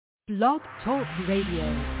Blog Talk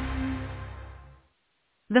Radio.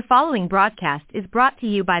 The following broadcast is brought to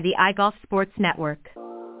you by the iGolf Sports Network.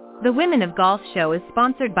 The Women of Golf show is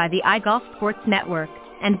sponsored by the iGolf Sports Network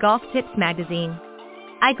and Golf Tips magazine.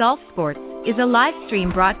 iGolf Sports is a live stream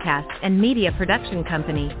broadcast and media production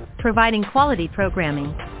company providing quality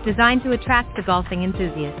programming designed to attract the golfing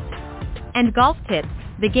enthusiast. And Golf Tips,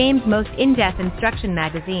 the game's most in-depth instruction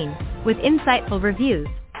magazine, with insightful reviews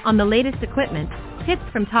on the latest equipment, tips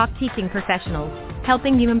from top teaching professionals,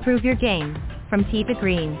 helping you improve your game from tee to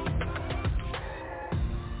green.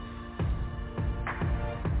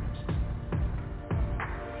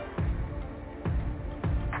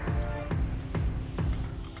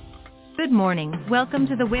 Good morning, welcome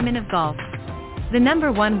to the Women of Golf, the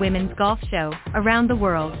 #1 women's golf show around the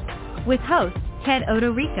world, with hosts Ted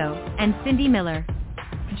Odorico and Cindy Miller.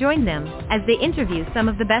 Join them as they interview some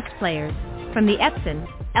of the best players from the Epson,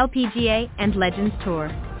 LPGA, and Legends Tour,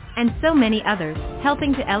 and so many others,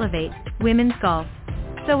 helping to elevate women's golf.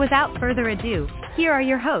 So without further ado, here are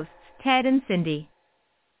your hosts, Ted and Cindy.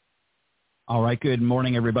 All right, good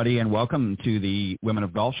morning, everybody, and welcome to the Women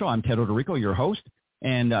of Golf show. I'm Ted Odorico, your host,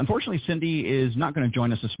 and unfortunately, Cindy is not going to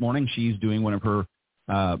join us this morning. She's doing one of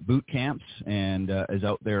her boot camps and is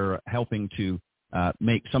out there helping to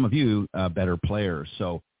make some of you better players.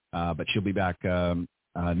 So, but she'll be back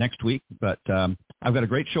next week. But I've got a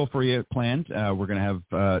great show for you planned. We're going to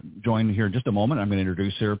have join here in just a moment. I'm going to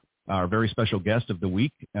introduce her, our very special guest of the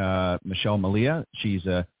week, Melia. She's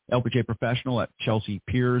a LPGA professional at Chelsea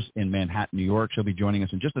Piers in Manhattan, New York. She'll be joining us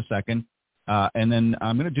in just a second. And then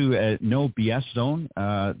I'm going to do a no BS zone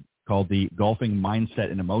called the Golfing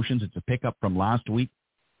Mindset and Emotions. It's a pickup from last week.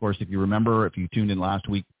 Of course, if you remember, if you tuned in last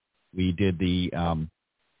week, we did the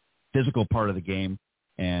physical part of the game.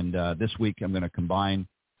 And this week I'm going to combine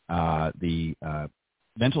the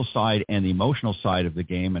mental side and the emotional side of the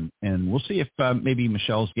game. And we'll see if maybe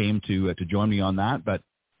Michelle's game to join me on that. But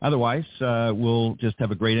otherwise, we'll just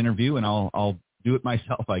have a great interview, and I'll do it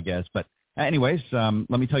myself, I guess. But anyways, let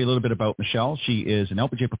me tell you a little bit about Michelle. She is an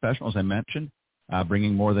LPGA professional, as I mentioned,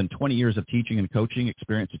 bringing more than 20 years of teaching and coaching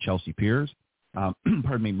experience to Chelsea Piers.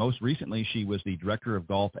 Pardon me, most recently, she was the director of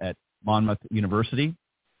golf at Monmouth University.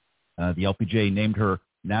 The LPGA named her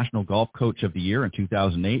National Golf Coach of the Year in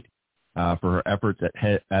 2008 for her efforts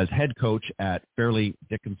as head coach at Fairleigh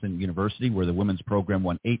Dickinson University, where the women's program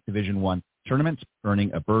won 8 Division I tournaments,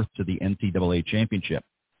 earning a berth to the NCAA championship.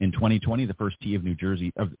 In 2020, the first tee of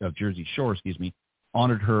Jersey Shore,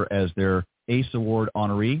 honored her as their ACE Award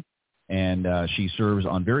honoree, and she serves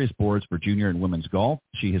on various boards for junior and women's golf.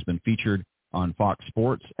 She has been featured on Fox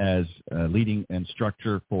Sports as a leading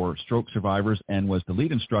instructor for stroke survivors and was the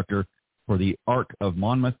lead instructor for the Arc of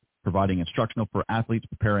Monmouth, providing instructional for athletes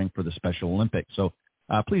preparing for the Special Olympics. So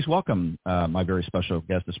please welcome my very special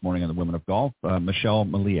guest this morning on the Women of Golf,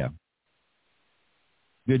 Melia.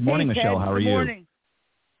 Good morning, hey, Michelle. Ted. How are Good you? Morning.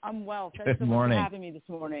 I'm well. Thanks so much for having me this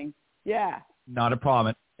morning. Yeah. Not a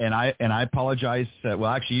problem. And I apologize. Well,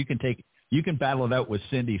 actually, you can battle it out with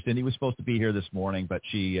Cindy. Cindy was supposed to be here this morning, but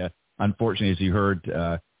she unfortunately, as you heard,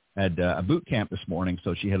 had a boot camp this morning,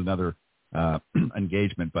 so she had another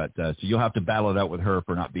engagement. But so you'll have to battle it out with her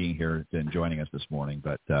for not being here and joining us this morning.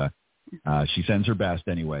 But she sends her best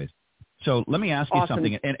anyways. So let me ask you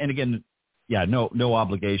something. And again, yeah, no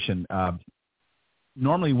obligation.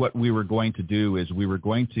 Normally what we were going to do is we were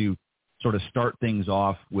going to sort of start things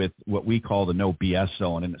off with what we call the no BS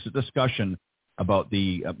zone. And it's a discussion about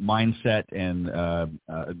the mindset and,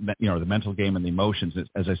 the mental game and the emotions.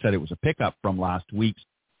 As I said, it was a pickup from last week's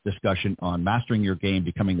discussion on mastering your game,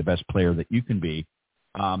 becoming the best player that you can be.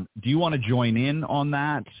 Do you want to join in on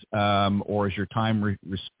that? Or is your time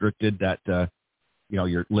restricted that,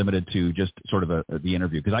 you're limited to just sort of the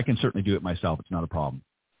interview? Because I can certainly do it myself. It's not a problem.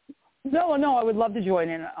 No, I would love to join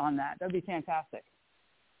in on that. That'd be fantastic.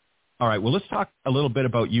 All right. Well, let's talk a little bit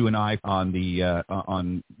about you and I on the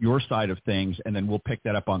on your side of things, and then we'll pick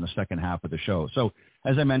that up on the second half of the show. So,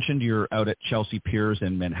 as I mentioned, you're out at Chelsea Piers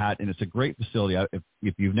in Manhattan. It's a great facility.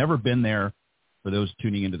 If you've never been there, for those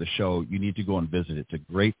tuning into the show, you need to go and visit. It's a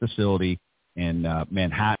great facility in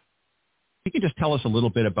Manhattan. You can just tell us a little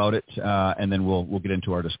bit about it, and then we'll get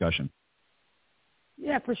into our discussion.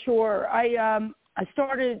 Yeah, for sure. I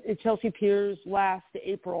started at Chelsea Piers last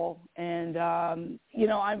April, and I'm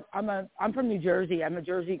from New Jersey. I'm a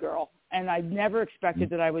Jersey girl, and I never expected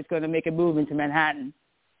that I was going to make a move into Manhattan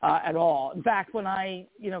at all. In fact, when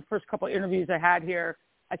first couple of interviews I had here,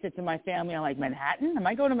 I said to my family, I'm like, Manhattan? Am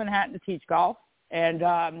I going to Manhattan to teach golf? And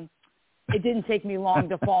it didn't take me long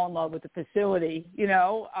to fall in love with the facility.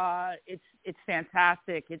 It's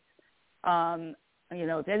fantastic. It's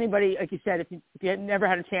if anybody, like you said, if you had never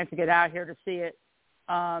had a chance to get out here to see it,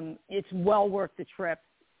 it's well worth the trip.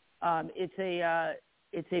 It's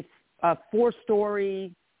a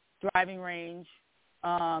 4-story driving range,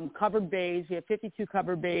 covered bays. We have 52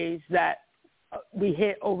 covered bays that we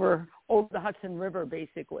hit over the Hudson River,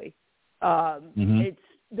 basically. It's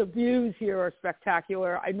the views here are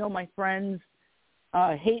spectacular. I know my friends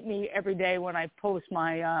hate me every day when I post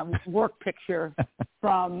my work picture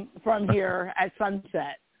from here at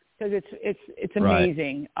sunset, because it's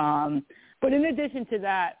amazing. Right. But in addition to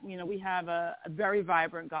that, we have a very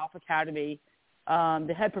vibrant golf academy.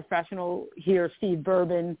 The head professional here, Steve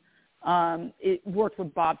Bourbon, it worked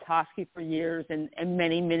with Bob Toski for years and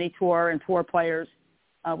many mini tour and tour players.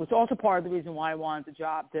 Was also part of the reason why I wanted the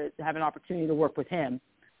job, to have an opportunity to work with him.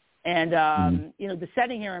 And, the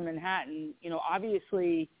setting here in Manhattan,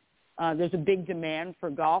 obviously there's a big demand for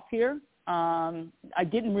golf here. I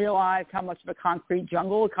didn't realize how much of a concrete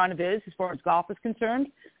jungle it kind of is as far as golf is concerned,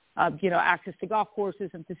 access to golf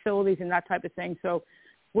courses and facilities and that type of thing. So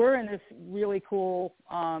we're in this really cool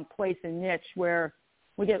place and niche where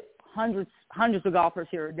we get hundreds of golfers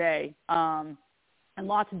here a day, and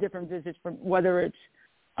lots of different visits, from whether it's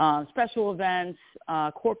special events,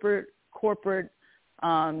 corporate,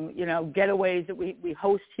 getaways that we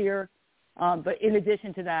host here. But in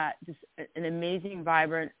addition to that, just an amazing,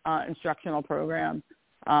 vibrant instructional program,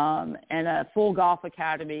 and a full golf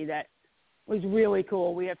academy that was really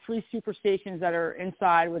cool. We have 3 super stations that are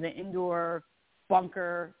inside with an indoor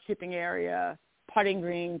bunker, chipping area, putting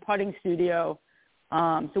green, putting studio.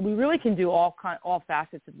 So we really can do all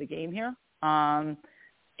facets of the game here.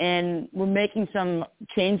 And we're making some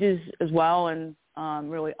changes as well, and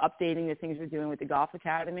really updating the things we're doing with the Golf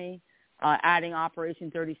Academy, adding Operation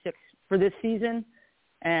 36 for this season.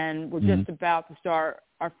 And we're just about to start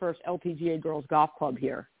our first LPGA Girls Golf Club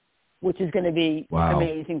here, which is going to be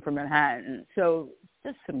amazing for Manhattan. So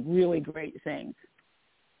just some really great things.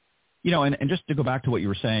 And just to go back to what you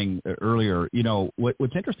were saying earlier,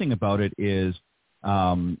 what's interesting about it is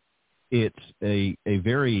it's a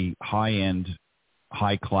very high-end,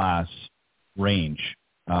 high-class range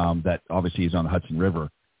that obviously is on the Hudson River.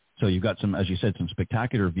 So you've got some, as you said, some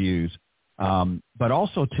spectacular views, but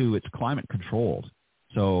also, too, it's climate controlled.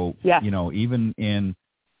 So, even in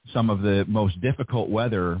some of the most difficult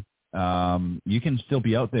weather, you can still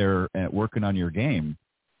be out there working on your game.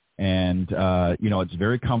 And, it's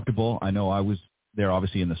very comfortable. I know I was there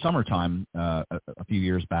obviously in the summertime a few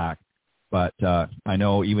years back, but I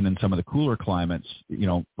know even in some of the cooler climates,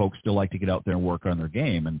 folks still like to get out there and work on their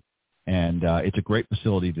game. And it's a great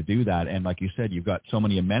facility to do that. And like you said, you've got so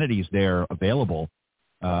many amenities there available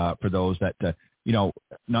for those that,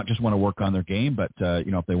 not just want to work on their game, but,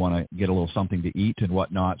 if they want to get a little something to eat and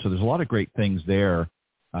whatnot. So there's a lot of great things there.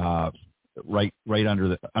 Right under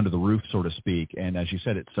the roof, so to speak. And as you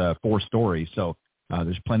said, it's 4 stories, so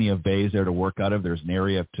there's plenty of bays there to work out of. There's an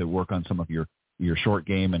area to work on some of your short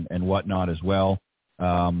game and whatnot as well.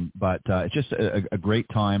 But it's just a great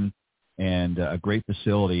time and a great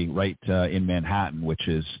facility right in Manhattan, which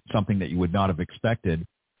is something that you would not have expected.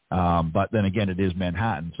 But then again, it is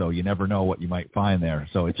Manhattan, so you never know what you might find there.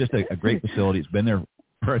 So it's just a great facility. It's been there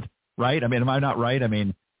right? I mean, am I not right? I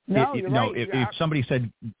mean, no, you're right. If somebody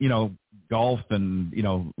said, golf and,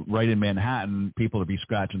 right in Manhattan, people would be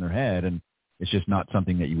scratching their head, and it's just not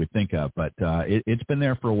something that you would think of. But it's been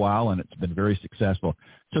there for a while, and it's been very successful.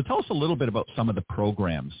 So tell us a little bit about some of the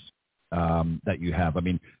programs that you have. I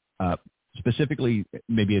mean, specifically,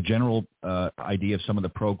 maybe a general idea of some of the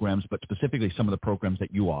programs, but specifically some of the programs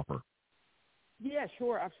that you offer. Yeah,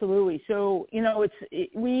 sure, absolutely. So,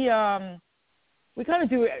 we kind of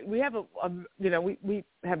do. We have we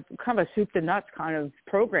have kind of a soup to nuts kind of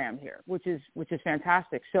program here, which is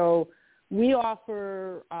fantastic. So we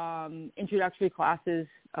offer introductory classes,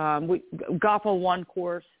 golf 101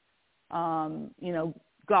 course,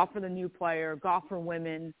 golf for the new player, golf for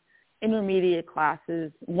women, intermediate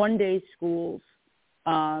classes, 1-day schools,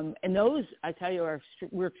 and those, I tell you,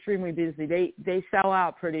 we're extremely busy. They sell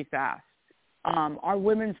out pretty fast. Our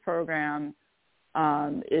women's program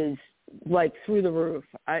is like through the roof.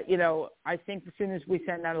 I think as soon as we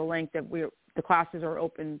send out a link that the classes are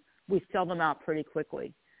open, we sell them out pretty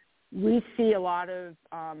quickly. We see a lot of,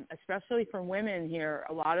 especially from women here,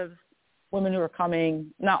 a lot of women who are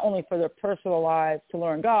coming not only for their personal lives to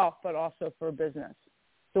learn golf, but also for business.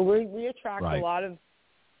 So we attract a lot of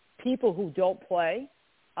people who don't play,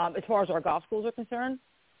 as far as our golf schools are concerned,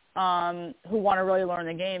 who want to really learn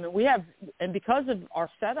the game. And because of our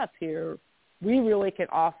setup here, we really can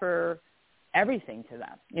offer everything to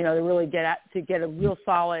them, to really get a real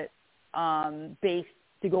solid base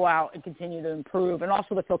to go out and continue to improve, and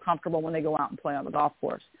also to feel comfortable when they go out and play on the golf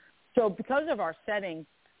course. So because of our setting,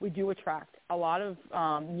 we do attract a lot of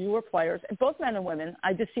newer players, both men and women.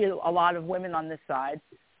 I just see a lot of women on this side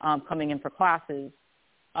coming in for classes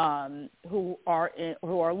who are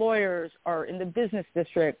lawyers, are in the business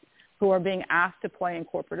district, who are being asked to play in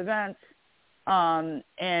corporate events,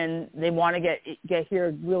 and they want to get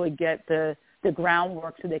here, really get the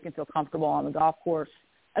groundwork so they can feel comfortable on the golf course,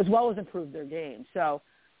 as well as improve their game. So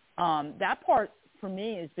that part for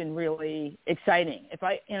me has been really exciting.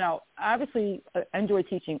 Obviously I enjoy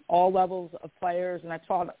teaching all levels of players, and I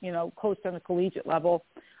taught, coached on the collegiate level,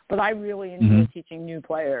 but I really enjoy teaching new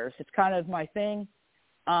players. It's kind of my thing.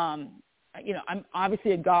 I'm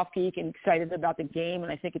obviously a golf geek and excited about the game,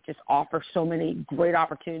 and I think it just offers so many great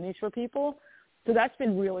opportunities for people. So that's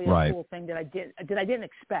been really a cool thing that I didn't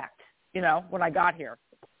expect, when I got here.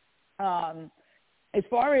 As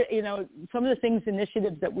far as, some of the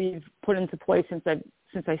initiatives that we've put into place since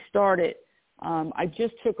I started, I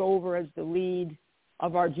just took over as the lead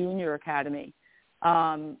of our junior academy.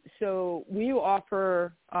 So we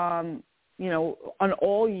offer, an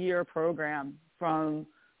all-year program from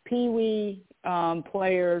Pee-wee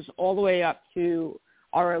players all the way up to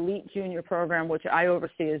our elite junior program, which I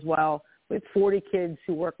oversee as well, with 40 kids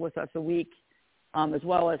who work with us a week, as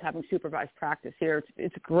well as having supervised practice here.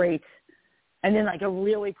 It's great. And then like a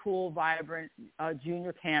really cool, vibrant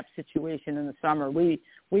junior camp situation in the summer. We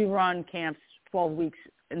run camps 12 weeks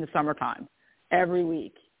in the summertime every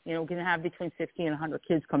week. We can have between 60 and 100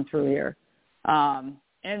 kids come through here.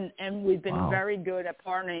 And we've been very good at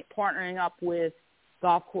partnering up with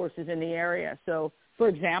golf courses in the area. So, for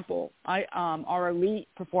example, our elite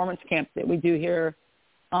performance camp that we do here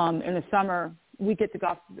in the summer, we get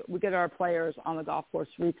our players on the golf course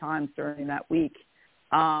 3 times during that week.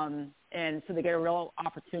 And so they get a real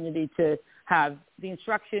opportunity to have the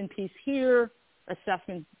instruction piece here,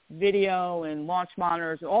 assessment video and launch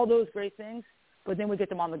monitors, all those great things, but then we get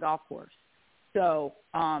them on the golf course. So,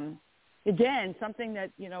 again, something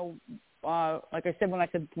that, like I said, when I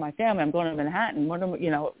said to my family, I'm going to Manhattan,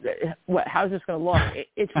 how's this going to look?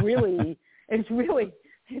 It's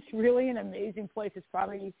really an amazing place. It's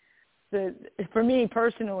probably for me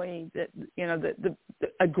personally,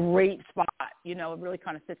 a great spot. It really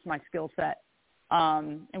kind of fits my skill set,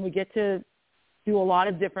 and we get to do a lot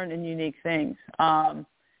of different and unique things.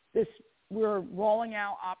 We're rolling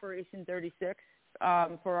out Operation 36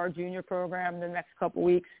 for our junior program in the next couple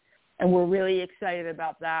weeks, and we're really excited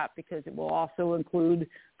about that because it will also include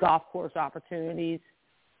golf course opportunities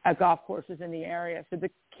at golf courses in the area. So the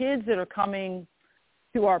kids that are coming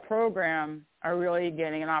to our program are really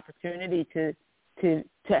getting an opportunity to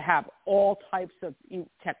have all types of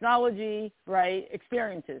technology, right,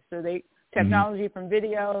 experiences. So technology from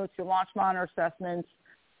video to launch monitor assessments,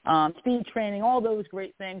 speed training, all those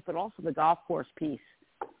great things, but also the golf course piece,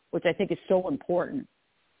 which I think is so important.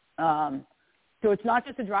 So it's not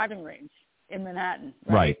just a driving range in Manhattan,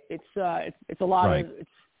 right? It's a lot of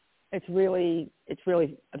it's really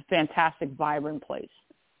a fantastic, vibrant place.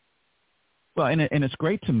 Well, and it's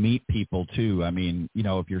great to meet people too. I mean,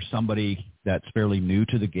 if you're somebody that's fairly new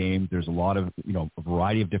to the game, there's a lot of, a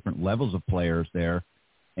variety of different levels of players there.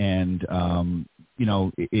 And,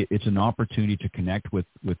 it's an opportunity to connect with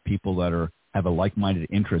people that have a like-minded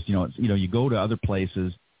interest. You go to other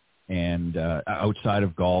places and outside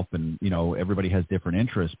of golf and, everybody has different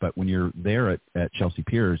interests. But when you're there at Chelsea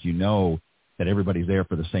Piers, that everybody's there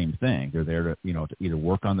for the same thing. They're there to, to either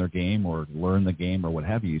work on their game or learn the game or what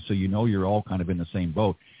have you. So, you're all kind of in the same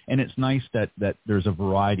boat. And it's nice that there's a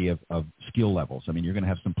variety of skill levels. I mean, you're going to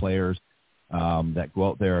have some players that go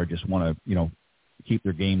out there just want to, keep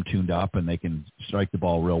their game tuned up and they can strike the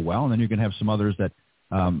ball real well. And then you're going to have some others that,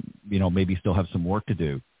 maybe still have some work to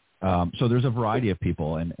do. So there's a variety of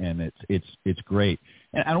people, and it's great.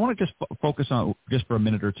 And I want to just focus on just for a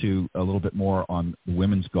minute or two a little bit more on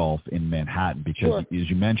women's golf in Manhattan because, as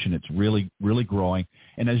you mentioned, it's really, really growing.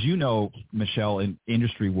 And as you know, Michelle, in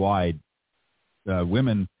industry-wide,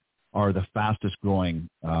 women are the fastest growing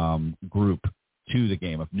group to the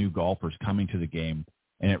game of new golfers coming to the game,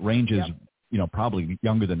 and it ranges, probably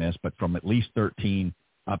younger than this, but from at least 13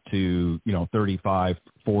 up to 35,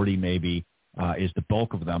 40 maybe. Is the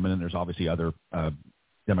bulk of them, and then there's obviously other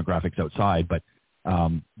demographics outside. But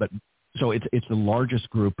so it's the largest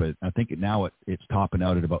group. I think now it's topping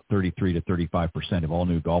out at about 33 to 35% of all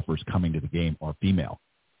new golfers coming to the game are female,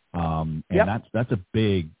 and that's a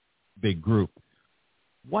big group.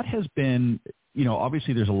 What has been,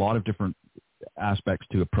 obviously there's a lot of different aspects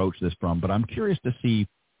to approach this from, but I'm curious to see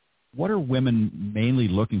what are women mainly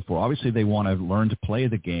looking for? Obviously, they want to learn to play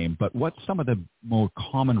the game, but what's some of the more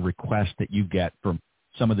common requests that you get from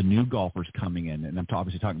some of the new golfers coming in? And I'm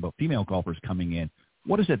obviously talking about female golfers coming in.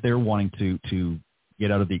 What is it they're wanting to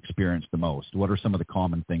get out of the experience the most? What are some of the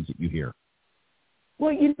common things that you hear?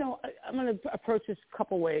 Well, I'm going to approach this a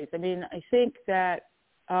couple ways. I mean, I think that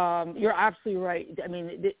you're absolutely right. I mean,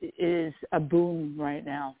 it is a boom right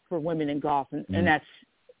now for women in golf, and that's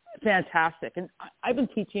fantastic. And I've been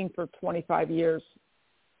teaching for 25 years.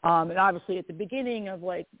 And obviously at the beginning of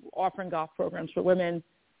like offering golf programs for women,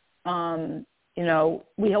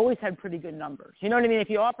 we always had pretty good numbers. You know what I mean? If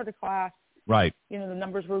you offered a class, right, the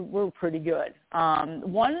numbers were pretty good.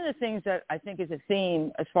 One of the things that I think is a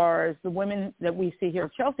theme as far as the women that we see here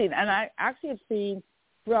at Chelsea, and I actually have seen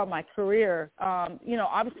throughout my career,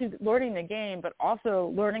 obviously learning the game, but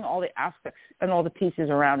also learning all the aspects and all the pieces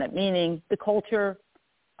around it, meaning the culture,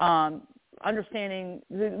 understanding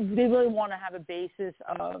they really want to have a basis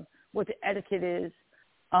of what the etiquette is,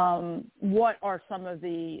 what are some of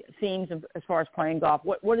the themes as far as playing golf,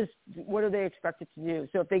 what are they expected to do.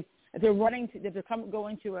 So if they're going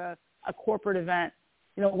to a corporate event,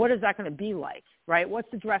 what is that going to be like, right? What's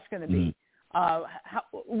the dress going to be?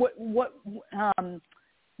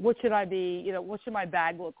 What should I be? What should my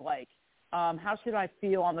bag look like? How should I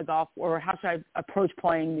feel on the golf, or how should I approach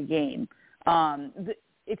playing the game?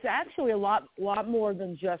 It's actually a lot more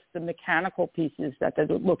than just the mechanical pieces that they're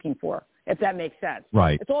looking for, if that makes sense.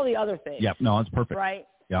 Right. It's all the other things. Yep. No, it's perfect. Right.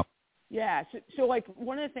 Yep. Yeah. So like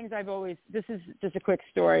one of the things this is just a quick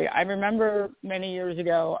story. I remember many years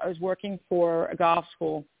ago, I was working for a golf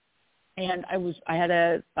school, and I had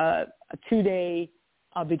a 2-day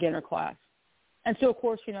beginner class. And so of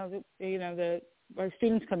course, our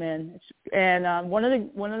students come in, and one of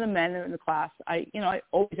the men in the class, I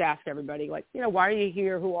always ask everybody, like, why are you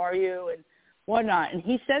here? Who are you? And whatnot. And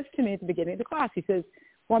he says to me at the beginning of the class, he says,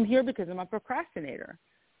 well, I'm here because I'm a procrastinator.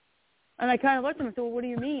 And I kind of looked at him and said, well, what do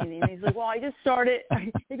you mean? And he's like, well, I just started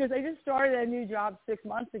a new job 6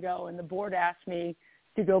 months ago, and the board asked me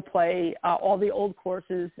to go play all the old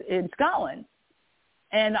courses in Scotland.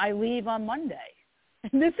 And I leave on Monday.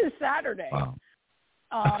 And this is Saturday. Wow.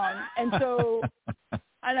 And so,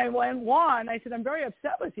 and I went, one, I said, I'm very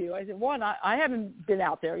upset with you. I said, one, I haven't been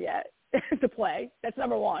out there yet to play. That's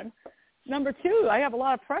number one. Number two, I have a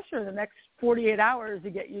lot of pressure in the next 48 hours to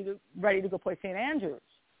get you ready to go play St. Andrews.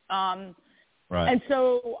 Right. And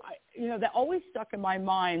so, that always stuck in my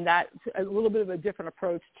mind, that a little bit of a different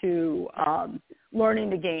approach to learning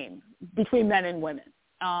the game between men and women.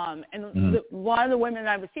 And a lot of the women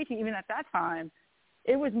I was teaching, even at that time,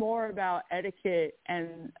 it was more about etiquette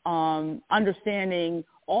and understanding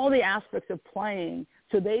all the aspects of playing,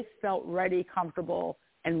 so they felt ready, comfortable,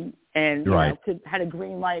 and right. had a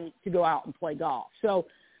green light to go out and play golf. So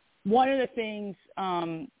one of the things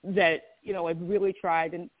that I've really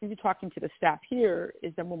tried, and you're talking to the staff here,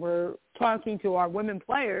 is that when we're talking to our women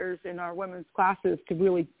players in our women's classes, to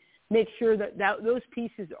really make sure that those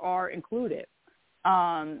pieces are included.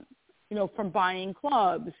 From buying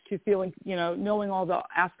clubs to feeling, knowing all the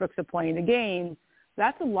aspects of playing the game,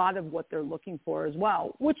 that's a lot of what they're looking for as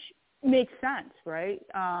well, which makes sense, right?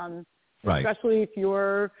 Right. Especially if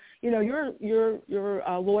you're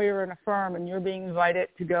a lawyer in a firm and you're being invited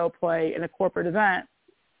to go play in a corporate event.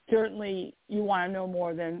 Certainly, you want to know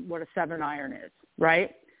more than what a 7-iron is,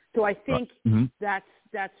 right? So I think that's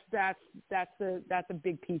a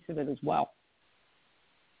big piece of it as well.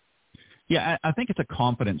 Yeah, I think it's a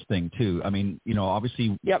confidence thing too. I mean,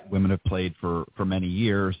 obviously women have played for many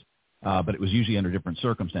years, but it was usually under different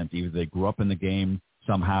circumstances. Either they grew up in the game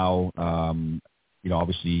somehow.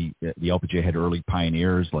 Obviously the LPGA had early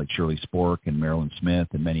pioneers like Shirley Spork and Marilyn Smith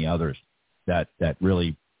and many others that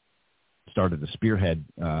really started to spearhead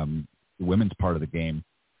the women's part of the game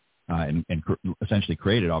and essentially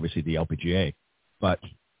created, obviously, the LPGA. But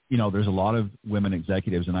there's a lot of women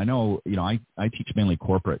executives, and I know, I teach mainly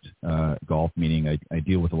corporate golf, meaning I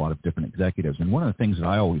deal with a lot of different executives. And one of the things that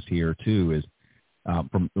I always hear, too, is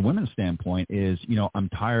from the women's standpoint is, I'm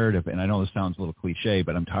tired of, and I know this sounds a little cliche,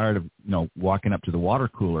 but I'm tired of, walking up to the water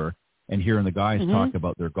cooler and hearing the guys talk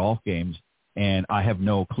about their golf games, and I have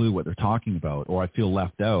no clue what they're talking about, or I feel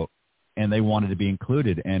left out, and they wanted to be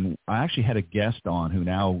included. And I actually had a guest on who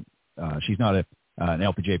now, she's not an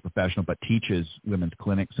LPGA professional, but teaches women's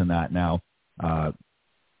clinics and that now,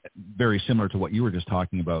 very similar to what you were just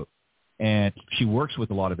talking about. And she works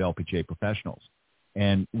with a lot of LPGA professionals.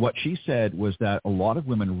 And what she said was that a lot of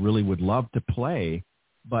women really would love to play,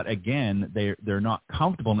 but again, they're not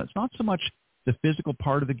comfortable. And it's not so much the physical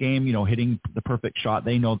part of the game, hitting the perfect shot.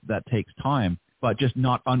 They know that takes time, but just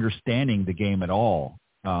not understanding the game at all.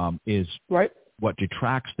 is right. what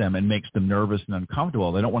detracts them and makes them nervous and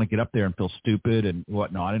uncomfortable. They don't want to get up there and feel stupid and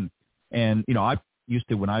whatnot. And I used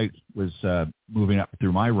to, when I was moving up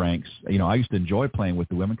through my ranks, I used to enjoy playing with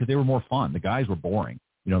the women because they were more fun. The guys were boring.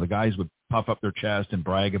 The guys would puff up their chest and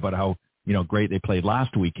brag about how, great they played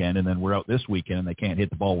last weekend, and then we're out this weekend and they can't hit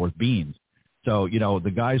the ball worth beans. So,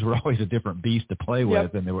 the guys were always a different beast to play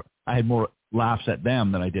with, and I had more laughs at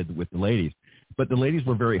them than I did with the ladies. But the ladies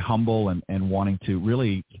were very humble and wanting to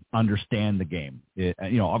really understand the game.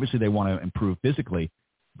 Obviously they want to improve physically,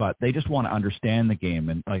 but they just want to understand the game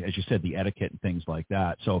and, like, as you said, the etiquette and things like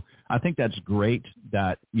that. So I think that's great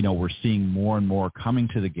that, we're seeing more and more coming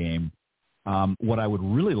to the game. What I would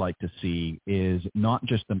really like to see is not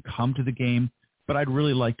just them come to the game, but I'd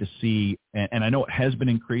really like to see, and I know it has been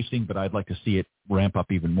increasing, but I'd like to see it ramp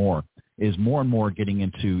up even more, is more and more getting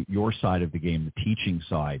into your side of the game, the teaching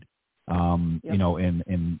side, and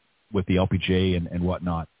with the LPGA and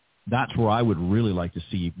whatnot. That's where I would really like to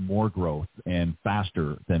see more growth and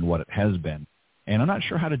faster than what it has been. And I'm not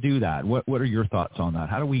sure how to do that. What are your thoughts on that?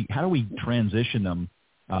 How do we transition them?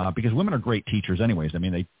 Because women are great teachers anyways. I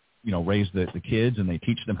mean, they, raise the kids and they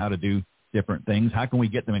teach them how to do different things. How can we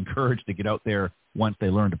get them encouraged to get out there once they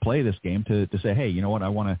learn to play this game to say, hey, you know what, I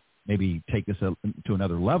want to maybe take this to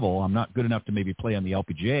another level. I'm not good enough to maybe play on the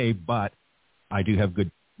LPGA, but I do have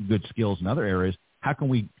good skills in other areas. How can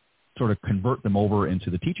we sort of convert them over into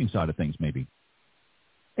the teaching side of things maybe?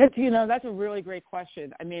 That's a really great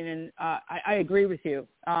question. I mean, and I agree with you.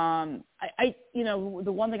 The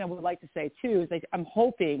one thing I would like to say too is I'm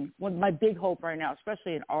hoping, my big hope right now,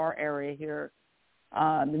 especially in our area here,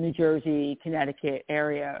 the New Jersey, Connecticut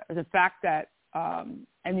area, is the fact that, and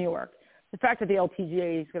New York, the fact that the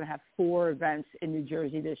LPGA is going to have 4 events in New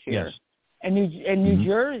Jersey this year. Yes. And New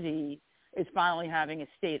Jersey is finally having a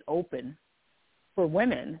state open for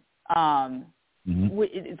women. The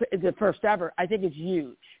first ever. I think it's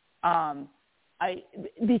huge.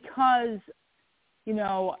 Because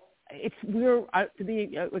to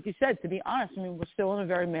be like you said, to be honest, I mean, we're still in a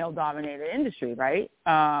very male-dominated industry, right?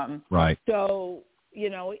 Right. So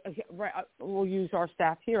we'll use our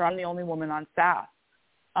staff here. I'm the only woman on staff,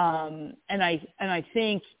 and I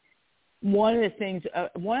think one of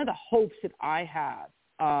the hopes that I have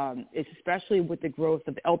is, especially with the growth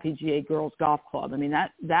of the LPGA Girls Golf Club. I mean,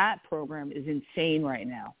 that program is insane right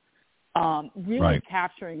now. Really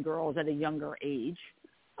capturing girls at a younger age.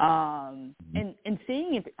 And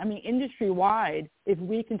seeing if, industry-wide, if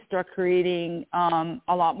we can start creating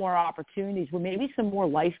a lot more opportunities with maybe some more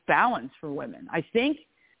life balance for women. I think,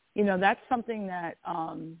 that's something that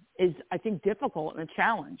is, I think, difficult and a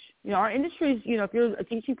challenge. Our industry is, if you're a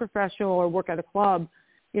teaching professional or work at a club,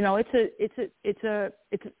 it's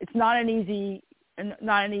not an easy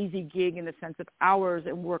gig in the sense of hours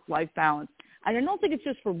and work-life balance. And I don't think it's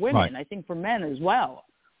just for women. Right. I think for men as well.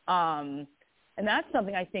 And that's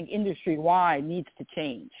something I think industry-wide needs to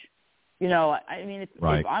change. If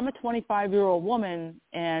I'm a 25-year-old woman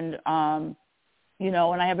and, and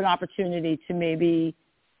I have an opportunity to maybe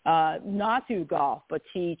not do golf but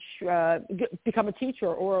teach, become a teacher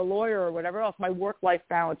or a lawyer or whatever else, my work-life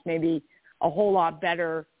balance may be a whole lot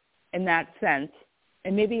better in that sense,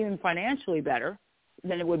 and maybe even financially better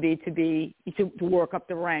than it would be to work up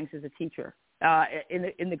the ranks as a teacher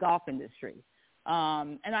in the golf industry.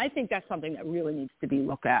 And I think that's something that really needs to be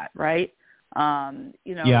looked at, right? How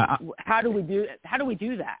do we do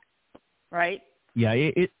that, right? Yeah,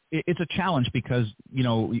 it's a challenge because,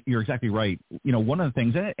 you're exactly right. One of the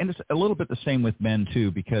things, and it's a little bit the same with men too,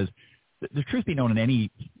 because the truth be known, in any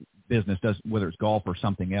business, whether it's golf or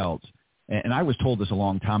something else, and I was told this a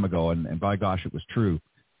long time ago, and by gosh, it was true.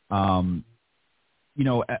 As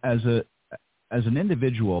an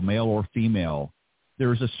individual, male or female,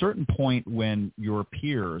 there's a certain point when your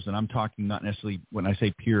peers, and I'm talking not necessarily, when I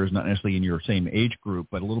say peers, not necessarily in your same age group,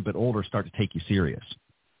 but a little bit older, start to take you serious.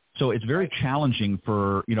 So it's very challenging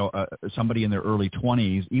for, somebody in their early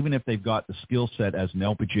 20s, even if they've got the skill set as an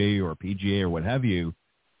LPGA or a PGA or what have you,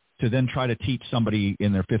 to then try to teach somebody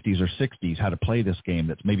in their 50s or 60s how to play this game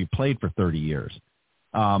that's maybe played for 30 years.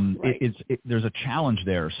 There's a challenge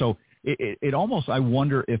there. So it almost, I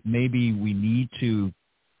wonder if maybe we need to,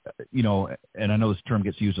 and I know this term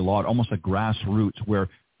gets used a lot, almost a grassroots, where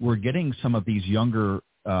we're getting some of these younger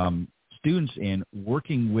students in,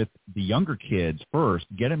 working with the younger kids first,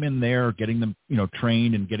 get them in there, getting them,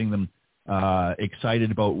 trained and getting them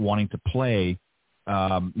excited about wanting to play.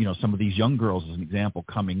 Some of these young girls, as an example,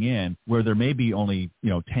 coming in where they're maybe only,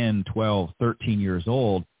 10, 12, 13 years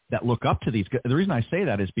old, that look up to these. The reason I say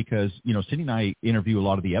that is because, Cindy and I interview a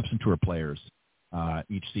lot of the Epson Tour players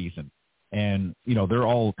each season. And, they're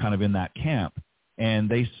all kind of in that camp. and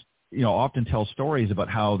they, often tell stories about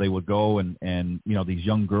how they would go and these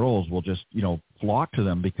young girls will just, flock to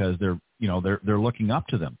them because they're looking up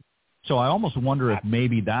to them. So I almost wonder if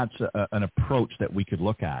maybe that's an approach that we could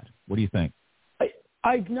look at. What do you think?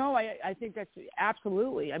 I think that's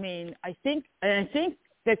absolutely. I mean, I think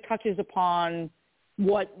that touches upon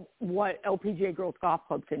what LPGA Girls Golf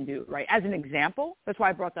Club can do, right? As an example, that's why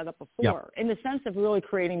I brought that up before, in the sense of really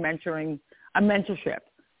creating a mentorship,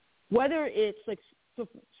 whether it's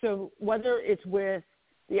whether it's with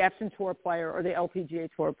the Epson Tour player or the LPGA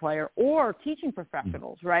Tour player or teaching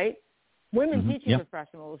professionals, right? Women teaching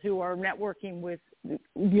professionals who are networking with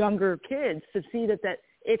younger kids to see that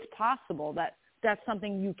it's possible, that that's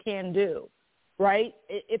something you can do, right?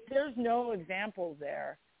 If there's no examples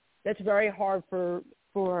there, that's very hard for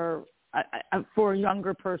a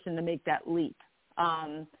younger person to make that leap.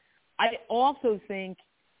 I also think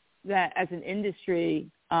that as an industry,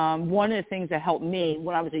 one of the things that helped me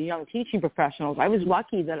when I was a young teaching professional, I was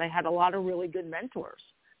lucky that I had a lot of really good mentors,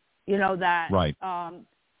 that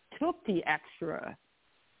took the extra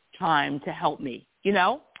time to help me.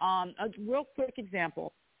 A real quick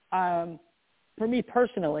example. For me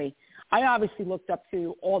personally, I obviously looked up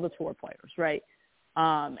to all the tour players, right?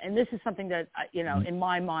 And this is something that, in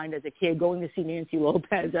my mind as a kid, going to see Nancy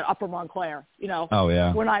Lopez at Upper Montclair,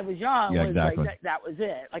 when I was young, was exactly. like that was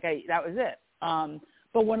it. That was it.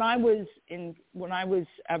 But when I was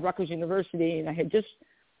at Rutgers University and I had just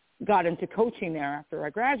got into coaching there after I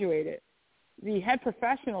graduated, the head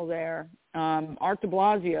professional there, Art de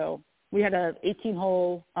Blasio, we had a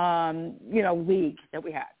 18-hole, league that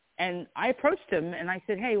we had. And I approached him and I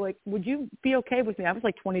said, hey, would you be okay with me? I was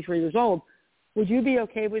 23 years old. Would you be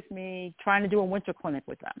okay with me trying to do a winter clinic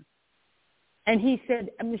with them? And he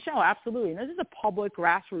said, Michelle, absolutely. And this is a public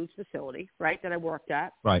grassroots facility, right, that I worked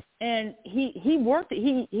at. Right. And he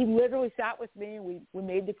literally sat with me and we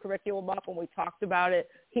made the curriculum up and we talked about it.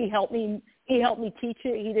 He helped me teach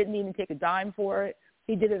it. He didn't even take a dime for it.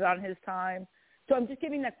 He did it on his time. So I'm just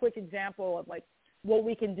giving that quick example of what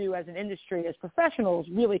we can do as an industry, as professionals,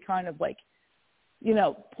 really kind of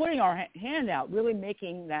putting our hand out, really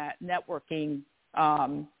making that networking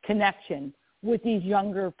connection with these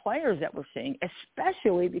younger players that we're seeing,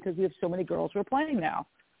 especially because we have so many girls who are playing now,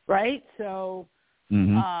 right? So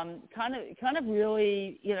kind of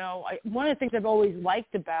really, one of the things I've always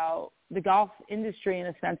liked about the golf industry in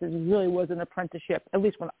a sense is it really was an apprenticeship, at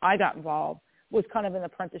least when I got involved, was kind of an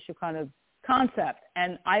apprenticeship kind of concept.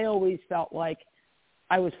 And I always felt like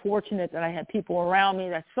I was fortunate that I had people around me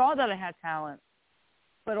that saw that I had talent,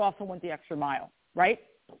 but also went the extra mile, right?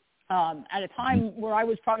 At a time where I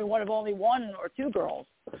was probably one of only one or two girls,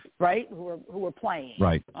 right, who were playing,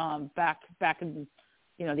 right, back in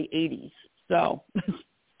the 80s. So,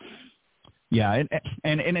 yeah,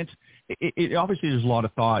 and it obviously there's a lot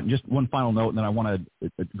of thought. And just one final note, and then I want to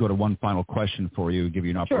go to one final question for you, give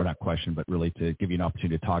you an opportunity, not question, but really to give you an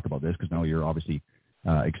opportunity to talk about this because I know you're obviously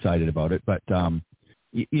excited about it. But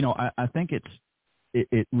I think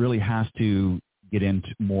it really has to get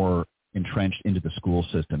into more entrenched into the school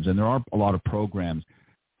systems. And there are a lot of programs.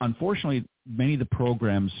 Unfortunately, many of the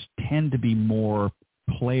programs tend to be more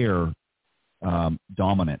player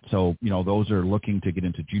dominant. So, those are looking to get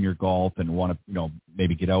into junior golf and want to,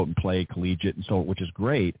 maybe get out and play collegiate and so, which is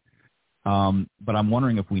great. But I'm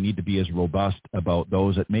wondering if we need to be as robust about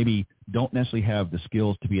those that maybe don't necessarily have the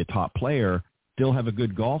skills to be a top player, still have a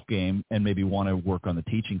good golf game and maybe want to work on the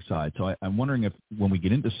teaching side. So I'm wondering if when we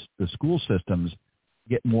get into the school systems,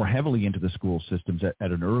 get more heavily into the school systems at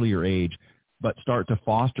an earlier age, but start to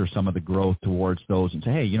foster some of the growth towards those and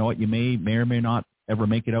say, hey, you know what, you may or may not ever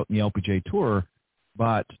make it out in the LPGA Tour,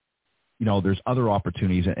 but, there's other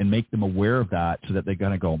opportunities, and make them aware of that so that they're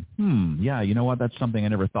going to go, yeah, you know what, that's something I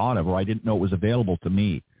never thought of, or I didn't know it was available to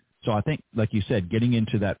me. So I think, like you said, getting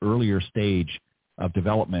into that earlier stage of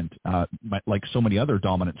development, like so many other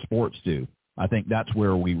dominant sports do, I think that's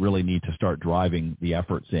where we really need to start driving the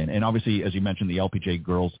efforts in. And obviously, as you mentioned, the LPGA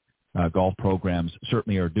girls golf programs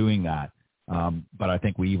certainly are doing that. But I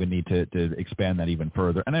think we even need to expand that even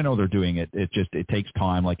further. And I know they're doing it. It takes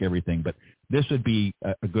time like everything. But this would be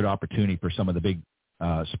a good opportunity for some of the big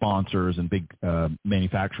sponsors and big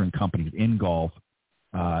manufacturing companies in golf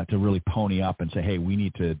to really pony up and say, hey, we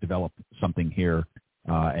need to develop something here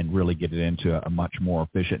and really get it into a much more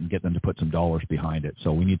efficient and get them to put some dollars behind it.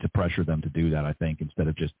 So we need to pressure them to do that, I think, instead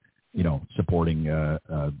of just, supporting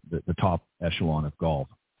the top echelon of golf.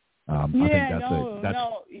 I think that's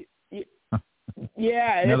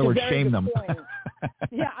yeah. In other words, shame them.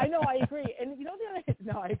 Yeah, I know. I agree. And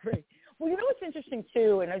I agree. Well, what's interesting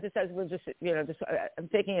too, and I'm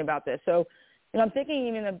thinking about this. So, I'm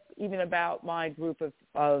thinking even about my group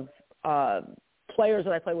of players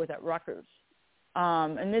that I play with at Rutgers.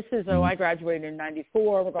 And this is, I graduated in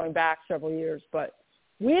 94. We're going back several years, but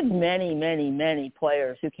we had many, many, many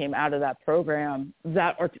players who came out of that program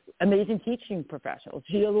that are amazing teaching professionals.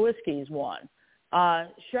 Gio Lewinsky is one.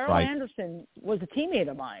 Cheryl Anderson was a teammate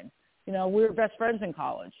of mine. We were best friends in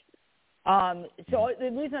college. So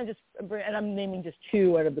the reason and I'm naming just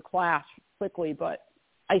two out of the class quickly, but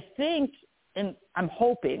I think, and I'm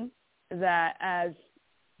hoping that as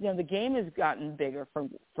the game has gotten bigger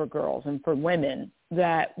for girls and for women,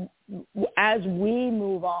 that as we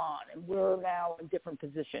move on and we're now in different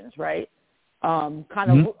positions, right? Kind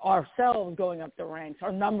of ourselves going up the ranks,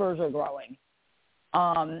 our numbers are growing,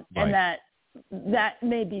 and that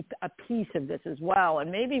may be a piece of this as well.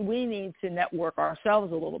 And maybe we need to network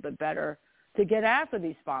ourselves a little bit better to get after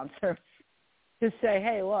these sponsors. To say,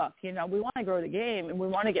 hey, look, we want to grow the game and we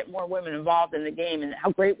want to get more women involved in the game, and how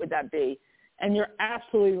great would that be? And you're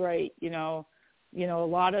absolutely right. A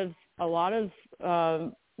lot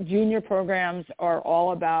of junior programs are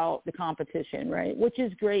all about the competition, right? Which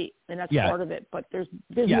is great, and that's part of it. But there's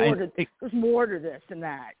more to this than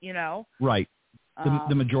that, Right.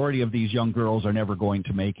 The majority of these young girls are never going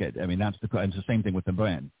to make it. I mean, it's the same thing with the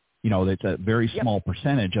men. It's a very small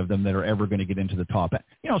percentage of them that are ever going to get into the top.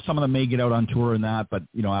 Some of them may get out on tour and that, but,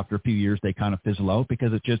 after a few years, they kind of fizzle out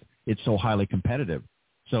because it's so highly competitive.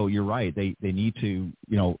 So you're right. They need to,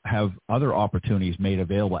 have other opportunities made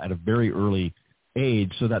available at a very early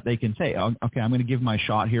age so that they can say, okay, I'm going to give my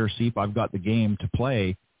shot here, see if I've got the game to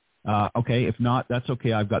play. Okay, if not, that's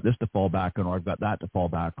okay. I've got this to fall back on, or I've got that to fall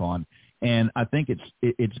back on. And I think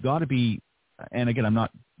it's got to be, and again, I'm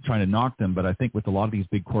not trying to knock them, but I think with a lot of these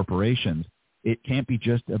big corporations, it can't be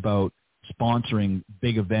just about sponsoring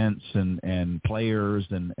big events and players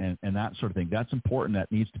and that sort of thing. That's important.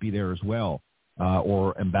 That needs to be there as well,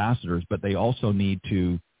 or ambassadors. But they also need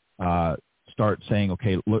to start saying,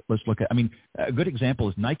 okay, let's look at, a good example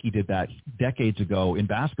is Nike did that decades ago in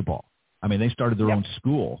basketball. They started their own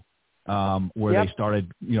school where they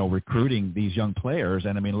started, recruiting these young players.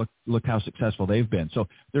 And look how successful they've been. So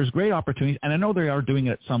there's great opportunities. And I know they are doing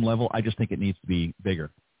it at some level. I just think it needs to be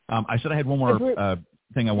bigger. I said I had one more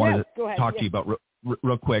thing I wanted to talk to you about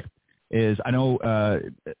real quick is I know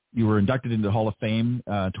you were inducted into the Hall of Fame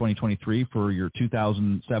 2023 for your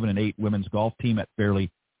 2007 and 8 women's golf team at Fairleigh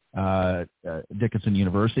Dickinson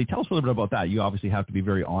University. Tell us a little bit about that. You obviously have to be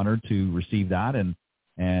very honored to receive that and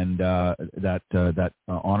that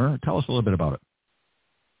honor. Tell us a little bit about it.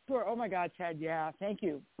 Sure. Oh my God, Ted. Yeah. Thank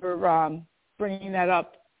you for bringing that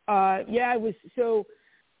up. It was so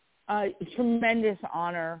tremendous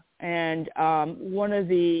honor and one of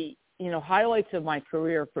the highlights of my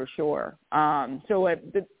career for sure. So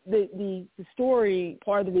the story,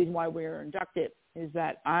 part of the reason why we were inducted is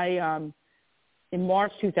that I in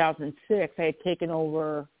March 2006 I had taken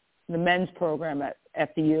over the men's program at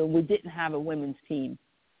FDU. We didn't have a women's team.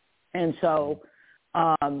 And so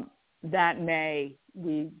that May,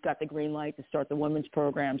 we got the green light to start the women's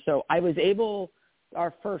program. So I was able,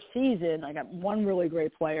 our first season, I got one really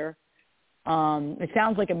great player. It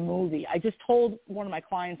sounds like a movie. I just told one of my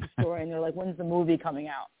clients a story, and they're like, when's the movie coming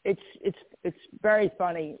out? It's very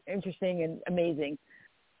funny, interesting, and amazing.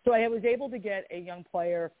 So I was able to get a young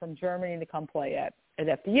player from Germany to come play at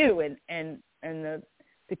FDU. And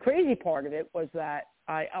the crazy part of it was that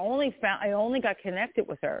I only got connected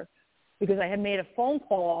with her because I had made a phone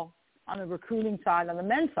call on the recruiting side, on the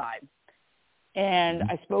men's side. And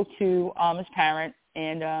I spoke to his parent,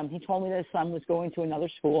 and he told me that his son was going to another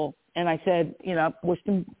school. And I said, wish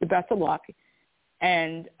him the best of luck.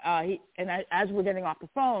 And as we're getting off the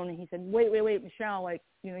phone, he said, wait, Michelle,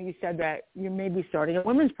 you said that you may be starting a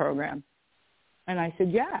women's program. And I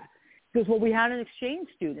said, yeah. He goes, well, we had an exchange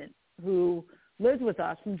student who lived with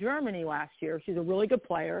us from Germany last year. She's a really good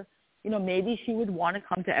player. Maybe she would want to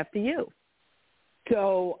come to FDU.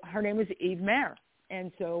 So her name was Eve Mayer.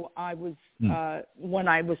 And so I was, when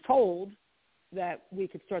I was told that we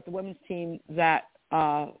could start the women's team that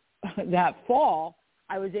fall,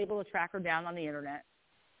 I was able to track her down on the internet.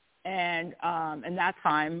 And that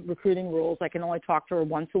time, recruiting rules, I can only talk to her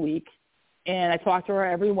once a week. And I talked to her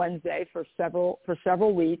every Wednesday for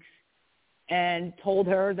several weeks, and told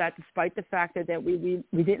her that despite the fact that we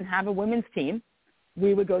didn't have a women's team,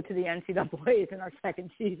 we would go to the NCAAs in our second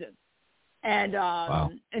season. And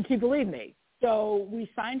and she believed me. So we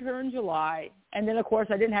signed her in July, and then, of course,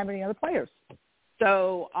 I didn't have any other players.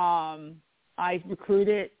 So I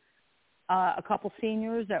recruited a couple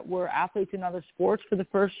seniors that were athletes in other sports for the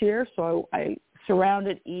first year. So I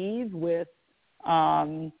surrounded Eve with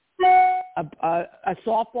a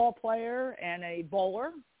softball player and a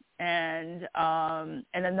bowler and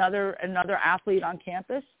another athlete on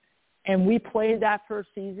campus. And we played that first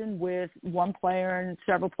season with one player and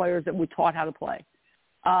several players that we taught how to play.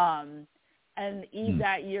 And Eve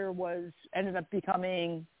that year ended up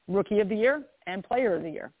becoming Rookie of the Year and Player of the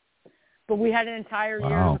Year. But we had an entire year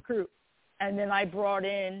to recruit. And then I brought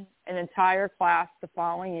in an entire class the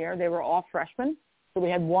following year. They were all freshmen. So we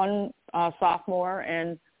had one sophomore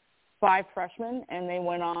and 5 freshmen, and they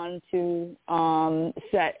went on to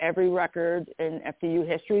set every record in FDU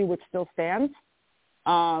history, which still stands.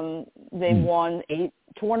 They won 8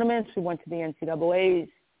 tournaments. We went to the NCAAs,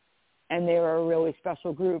 and they were a really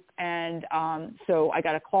special group. And so I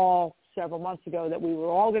got a call several months ago that we were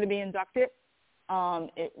all going to be inducted.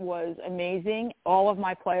 It was amazing. All of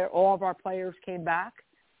our players came back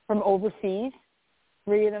from overseas.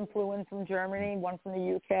 3 of them flew in from Germany, 1 from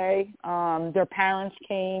the UK. Their parents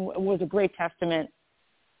came. It was a great testament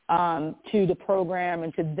to the program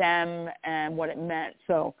and to them and what it meant.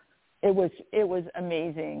 So it was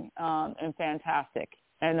amazing and fantastic.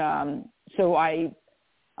 And so I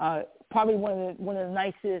probably one of the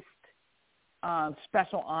nicest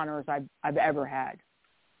special honors I've ever had.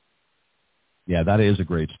 Yeah, that is a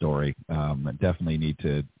great story. Definitely need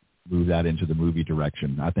to move that into the movie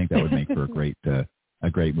direction. I think that would make for a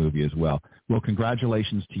great movie as well. Well,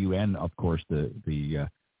 congratulations to you and, of course, the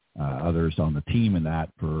others on the team and that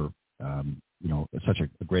for such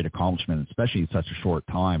a great accomplishment, especially in such a short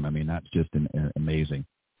time. I mean, that's just amazing.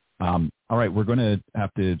 All right, we're going to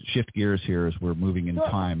have to shift gears here as we're moving in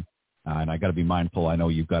time. And I got to be mindful. I know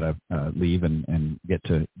you've got to leave and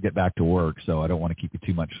get back to work, so I don't want to keep you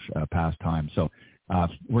too much past time. So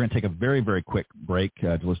we're going to take a very, very quick break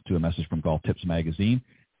to listen to a message from Golf Tips Magazine.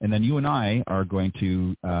 And then you and I are going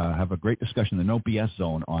to have a great discussion in the No BS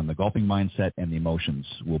Zone on the golfing mindset and the emotions.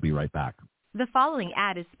 We'll be right back. The following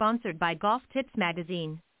ad is sponsored by Golf Tips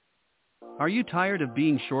Magazine. Are you tired of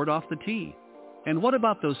being short off the tee? And what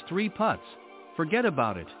about those 3 putts? Forget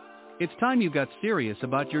about it. It's time you got serious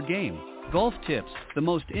about your game. Golf Tips, the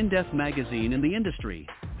most in-depth magazine in the industry.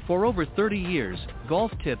 For over 30 years,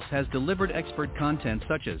 Golf Tips has delivered expert content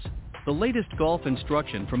such as the latest golf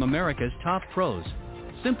instruction from America's top pros,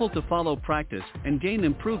 simple to follow practice and game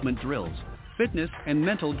improvement drills, fitness and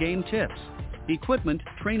mental game tips, equipment,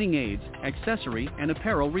 training aids, accessory and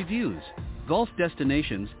apparel reviews, golf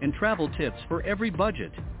destinations and travel tips for every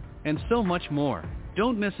budget, and so much more.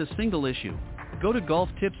 Don't miss a single issue. Go to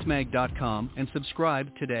golftipsmag.com and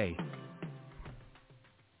subscribe today.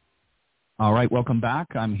 All right, welcome back.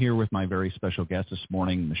 I'm here with my very special guest this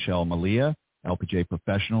morning, Melia, LPGA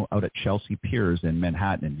professional out at Chelsea Piers in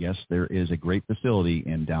Manhattan. And yes, there is a great facility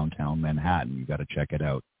in downtown Manhattan. You got to check it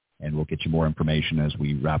out. And we'll get you more information as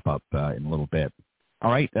we wrap up in a little bit.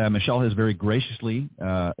 All right, Michelle has very graciously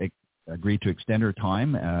agreed to extend her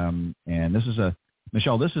time. And this is a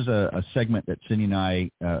segment that Cindy and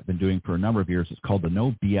I have been doing for a number of years. It's called the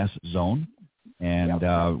No BS Zone.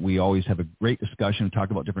 And we always have a great discussion and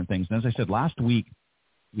talk about different things. And as I said, last week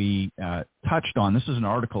we touched on, this is an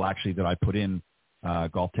article actually that I put in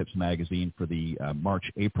Golf Tips Magazine for the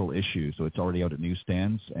March-April issue. So it's already out at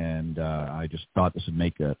newsstands. And I just thought this would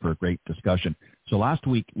make for a great discussion. So last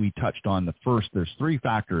week we touched on there's 3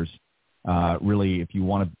 factors really, if you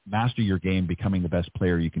want to master your game, becoming the best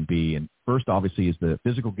player you can be. And first, obviously, is the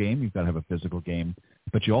physical game. You've got to have a physical game.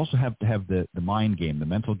 But you also have to have the mind game, the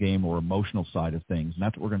mental game or emotional side of things. And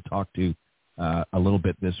that's what we're going to talk to a little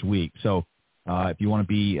bit this week. So if you want to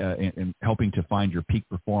be in helping to find your peak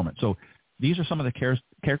performance. So these are some of the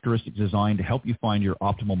characteristics designed to help you find your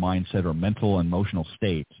optimal mindset or mental and emotional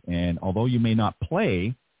states. And although you may not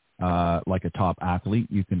play like a top athlete,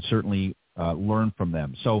 you can certainly learn from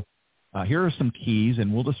them. So here are some keys,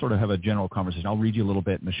 and we'll just sort of have a general conversation. I'll read you a little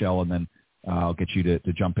bit, Michelle, and then I'll get you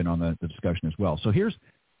to jump in on the discussion as well. So here's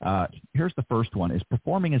the first one, is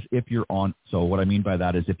performing as if you're on. So what I mean by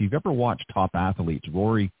that is if you've ever watched top athletes,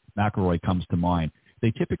 Rory McIlroy comes to mind.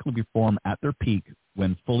 They typically perform at their peak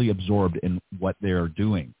when fully absorbed in what they're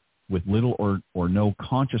doing with little or no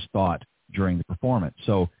conscious thought during the performance.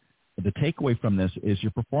 So the takeaway from this is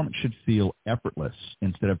your performance should feel effortless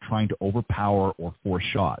instead of trying to overpower or force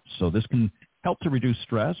shots. So this can help to reduce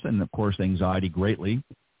stress and, of course, anxiety greatly.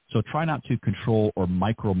 So try not to control or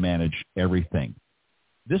micromanage everything.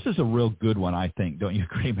 This is a real good one, I think. Don't you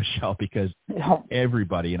agree, Michelle? Because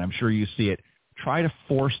everybody, and I'm sure you see it, try to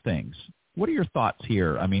force things. What are your thoughts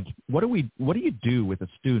here? I mean, what do you do with a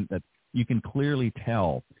student that you can clearly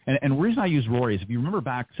tell? And the reason I use Rory is if you remember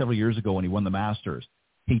back several years ago when he won the Masters,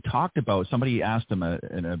 he talked about, somebody asked him,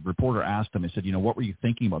 and a reporter asked him, he said, what were you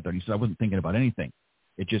thinking about there? And he said, I wasn't thinking about anything.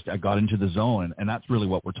 I got into the zone. And that's really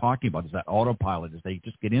what we're talking about is that autopilot, is they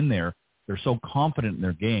just get in there. They're so confident in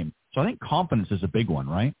their game. So I think confidence is a big one,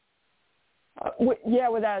 right? Yeah,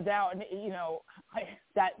 without a doubt. And,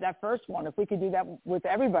 that first one, if we could do that with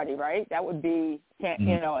everybody, right, that would be,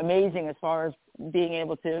 amazing as far as being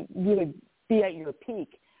able to really be at your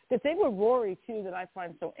peak. The thing with Rory, too, that I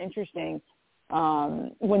find so interesting,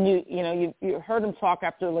 when you heard him talk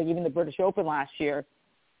after, like, even the British Open last year,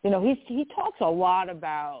 he talks a lot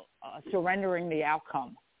about surrendering the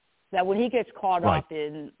outcome. That when he gets caught right. up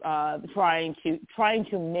in trying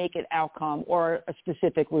to make an outcome or a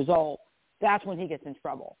specific result, that's when he gets in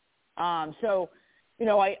trouble.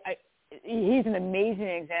 He's an amazing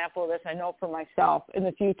example of this. I know for myself, in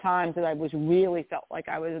the few times that I was really felt like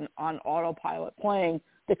I was on autopilot playing,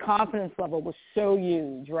 the confidence level was so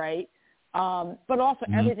huge, right? But also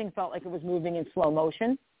everything felt like it was moving in slow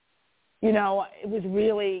motion. It was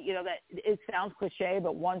really, that it sounds cliche,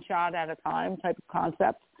 but one shot at a time type of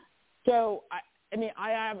concept. So, I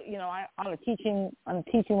have, on a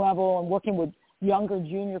teaching level and working with younger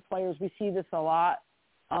junior players, we see this a lot.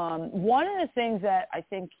 One of the things that I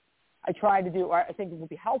think I try to do, or I think it would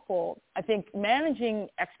be helpful, I think managing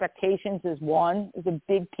expectations is a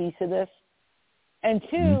big piece of this. And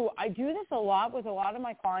two, I do this a lot with a lot of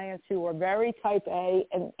my clients who are very type A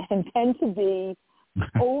and tend to be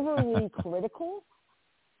overly critical.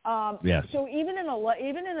 Yes. So even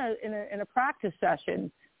in a practice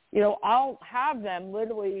session, I'll have them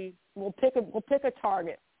literally, we'll pick a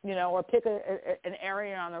target, or pick an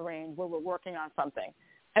area on the range where we're working on something.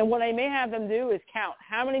 And what I may have them do is count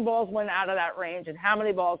how many balls went out of that range and how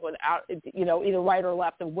many balls went out, either right or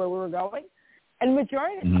left of where we were going. And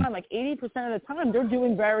majority of the time, like 80% of the time, they're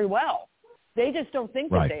doing very well. They just don't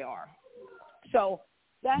think that they are. So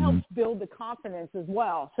that helps build the confidence as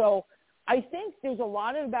well. So I think there's a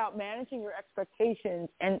lot about managing your expectations.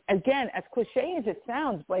 And again, as cliche as it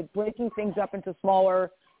sounds, like breaking things up into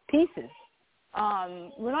smaller pieces.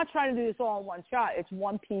 We're not trying to do this all in one shot. It's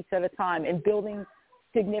one piece at a time and building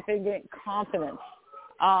significant confidence.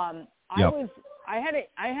 I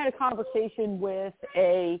had a conversation with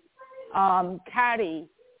a caddy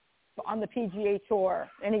on the PGA Tour,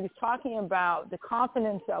 and he was talking about the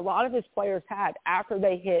confidence that a lot of his players had after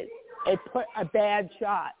they hit a bad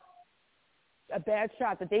shot,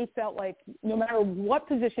 that they felt like no matter what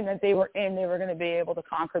position that they were in, they were going to be able to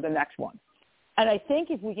conquer the next one. And I think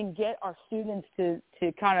if we can get our students to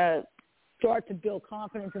kind of start to build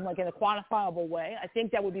confidence in a quantifiable way, I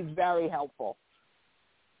think that would be very helpful.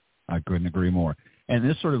 I couldn't agree more. And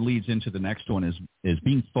this sort of leads into the next one is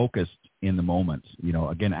being focused in the moment.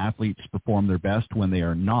 Again, athletes perform their best when they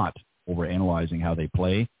are not overanalyzing how they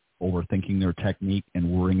play, overthinking their technique, and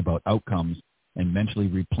worrying about outcomes, and mentally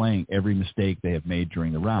replaying every mistake they have made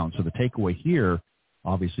during the round. So the takeaway here,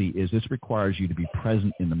 obviously, is this requires you to be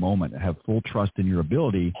present in the moment, have full trust in your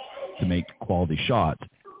ability to make quality shots,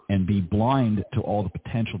 and be blind to all the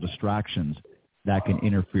potential distractions that can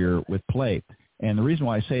interfere with play. And the reason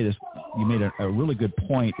why I say this, you made a really good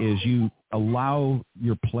point, is you allow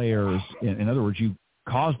your players, in other words, you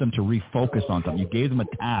cause them to refocus on something. You gave them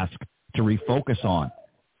a task to refocus on.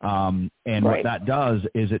 What that does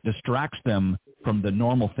is it distracts them from the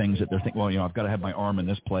normal things that they're thinking, well, I've got to have my arm in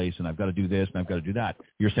this place, and I've got to do this, and I've got to do that.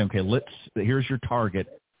 You're saying, okay, here's your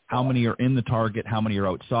target. How many are in the target? How many are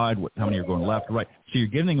outside? How many are going left, right? So you're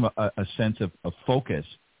giving them a sense of focus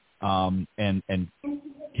and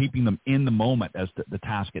keeping them in the moment as the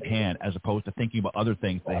task at hand, as opposed to thinking about other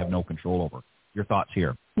things they have no control over. Your thoughts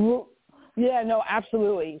here? Well, yeah, no,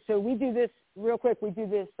 absolutely. So we do this real quick. We do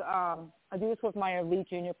this. I do this with my elite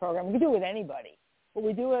junior program. We do it with anybody, but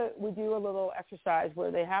we do a little exercise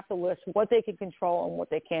where they have to list what they can control and what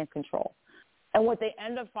they can't control. And what they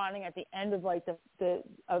end up finding at the end of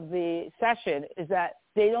the session is that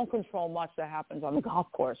they don't control much that happens on the golf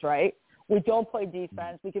course, right? We don't play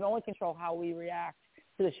defense. We can only control how we react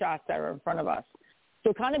to the shots that are in front of us.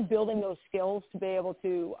 So kind of building those skills to be able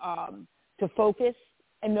to focus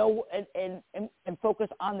and know and focus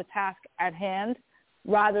on the task at hand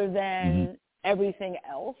rather than everything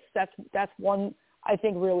else. That's one, I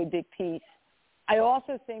think, really big piece. I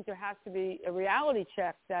also think there has to be a reality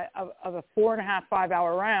check that of a 4.5, 5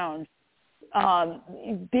 hour round,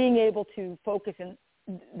 being able to focus and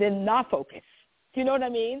then not focus. Do you know what I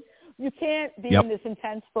mean? You can't be in this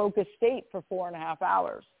intense focused state for 4.5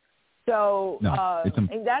 hours. So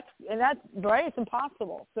and that's right. It's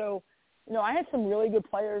impossible. So I had some really good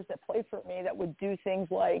players that played for me that would do things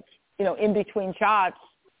like in between shots,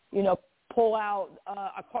 pull out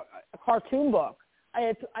a cartoon book.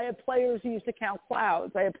 I had players who used to count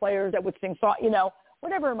clouds. I had players that would sing,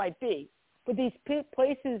 whatever it might be. but these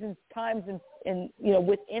places and times and you know,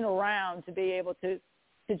 within a round to be able to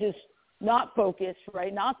just not focus,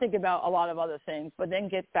 right, not think about a lot of other things, but then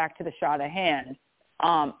get back to the shot at hand.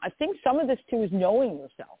 I think some of this, too, is knowing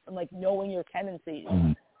yourself and, like, knowing your tendencies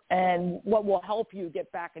and what will help you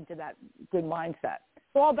get back into that good mindset.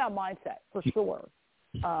 It's all about mindset, for sure.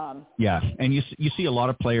 Yeah, and you see a lot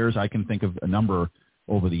of players. I can think of a number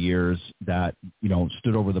over the years that, you know,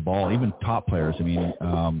 stood over the ball, even top players. I mean,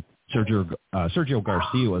 Sergio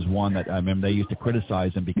Garcia was one that I remember they used to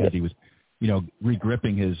criticize him because he was, you know,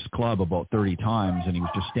 re-gripping his club about 30 times, and he was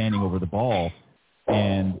just standing over the ball.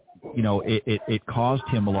 And, you know, it caused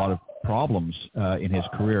him a lot of problems in his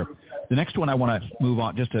career. The next one I want to move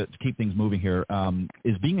on, just to keep things moving here,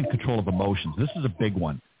 is being in control of emotions. This is a big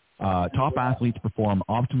one. Top athletes perform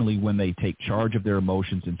optimally when they take charge of their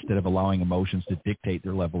emotions instead of allowing emotions to dictate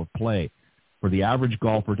their level of play. For the average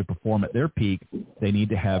golfer to perform at their peak, they need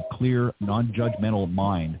to have clear, non-judgmental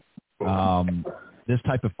mind. This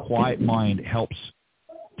type of quiet mind helps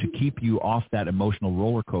to keep you off that emotional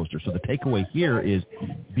roller coaster. So the takeaway here is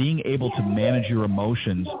being able to manage your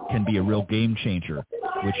emotions can be a real game changer,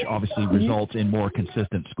 which obviously results in more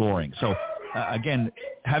consistent scoring. So again,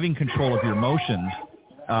 having control of your emotions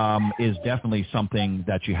is definitely something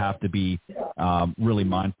that you have to be really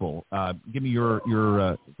mindful. Give me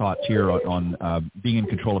your thoughts here on being in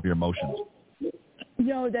control of your emotions.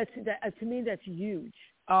 No, to me, that's huge.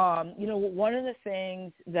 You know, one of the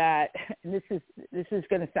things that, and this is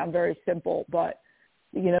going to sound very simple, but,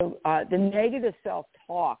 you know, the negative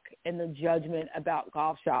self-talk and the judgment about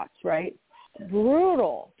golf shots, right?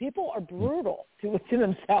 Brutal. People are brutal to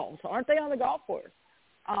themselves, aren't they, on the golf course?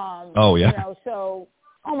 Oh, yeah. You know, so,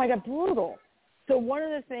 oh, my God, brutal. So one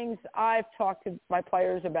of the things I've talked to my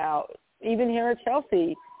players about, even here at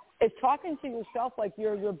Chelsea, is talking to yourself like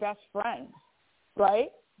you're your best friend,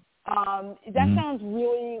 right? That sounds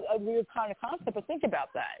really a weird kind of concept, but think about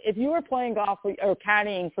that. If you were playing golf or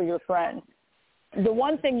caddying for your friend, the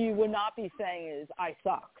one thing you would not be saying is, I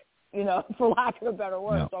suck, you know, for lack of a better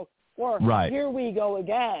word. No. Or here we go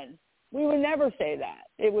again. We would never say that.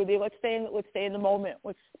 It would be, let's stay in the moment.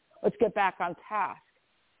 Let's get back on task.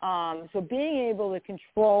 So being able to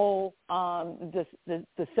control the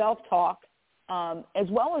self-talk as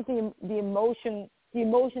well as the emotions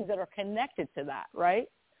that are connected to that, right?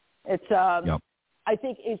 It's I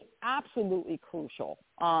think is absolutely crucial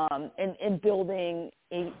in building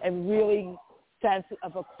a really sense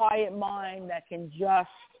of a quiet mind that can just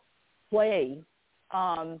play.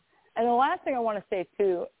 And the last thing I want to say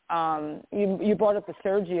too, you brought up the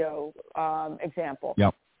Sergio example.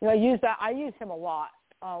 Yep. You know, I use him a lot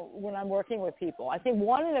when I'm working with people. I think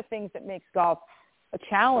one of the things that makes golf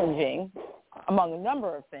challenging, among a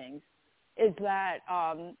number of things, is that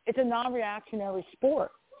it's a non-reactionary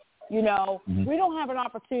sport. You know, we don't have an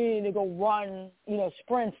opportunity to go run, you know,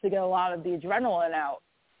 sprints to get a lot of the adrenaline out,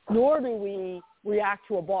 nor do we react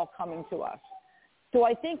to a ball coming to us. So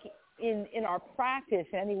I think in our practice,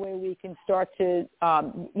 any way we can start to,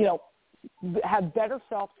 you know, have better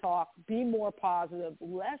self-talk, be more positive,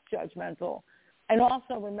 less judgmental, and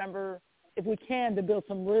also remember, if we can, to build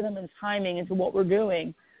some rhythm and timing into what we're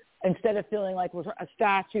doing instead of feeling like we're a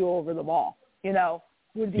statue over the ball, you know,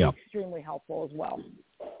 would be extremely helpful as well.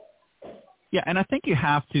 Yeah, and I think you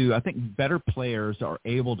have to. I think better players are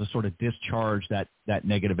able to sort of discharge that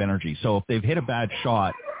negative energy. So if they've hit a bad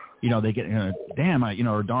shot, you know, they get,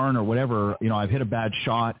 or darn or whatever, you know, I've hit a bad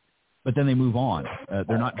shot, but then they move on.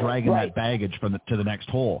 They're not dragging that baggage to the next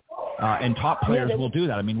hole. And top players will do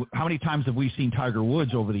that. I mean, how many times have we seen Tiger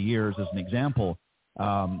Woods over the years, as an example,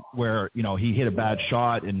 where, you know, he hit a bad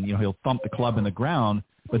shot and, you know, he'll thump the club in the ground,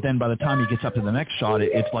 but then by the time he gets up to the next shot,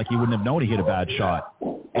 it's like he wouldn't have known he hit a bad shot,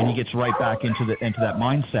 and he gets right back into that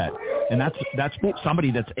mindset. And that's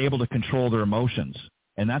somebody that's able to control their emotions,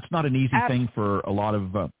 and that's not an easy thing for a lot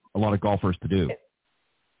of golfers to do.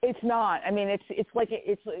 It's not. I mean, it's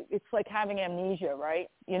like having amnesia, right?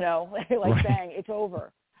 You know, like saying it's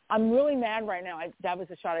over. I'm really mad right now. That was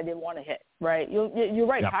a shot I didn't want to hit, right? You're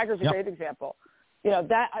right. Yep. Tiger's a great example. You know,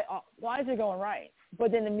 why is it going right?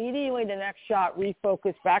 But then immediately the next shot,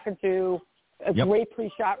 refocus back into a great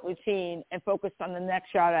pre-shot routine and focus on the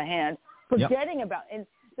next shot at hand, forgetting about – and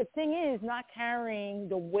the thing is, not carrying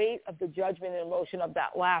the weight of the judgment and emotion of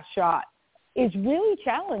that last shot is really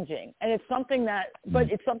challenging. And it's something that –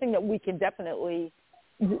 but it's something that we can definitely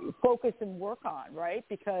focus and work on, right?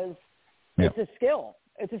 Because it's a skill.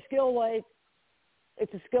 It's a skill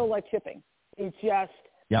like chipping. It's just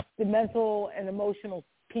the mental and emotional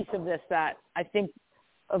piece of this that I think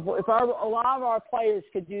if a lot of our players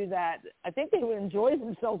could do that, I think they would enjoy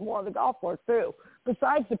themselves more on the golf course too.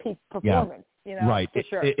 besides the peak performance, you know? Right. For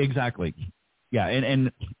sure. Exactly. Yeah.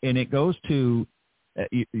 And it goes to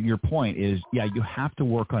your point is, you have to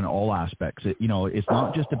work on all aspects. It's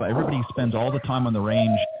not just about, everybody spends all the time on the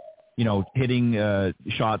range, hitting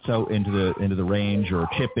shots out into the range or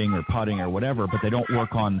chipping or putting or whatever, but they don't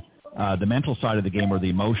work on the mental side of the game or the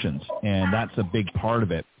emotions, and that's a big part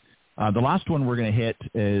of it. The last one we're going to hit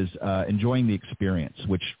is enjoying the experience,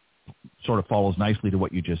 which sort of follows nicely to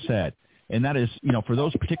what you just said. And that is, for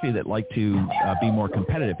those particularly that like to be more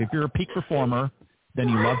competitive, if you're a peak performer, then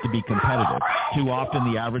you love to be competitive. Too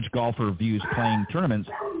often the average golfer views playing tournaments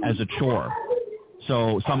as a chore.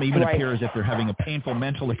 So some even appear as if they're having a painful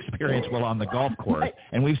mental experience while on the golf course. Right.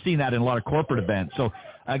 And we've seen that in a lot of corporate events. So,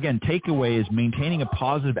 again, takeaway is maintaining a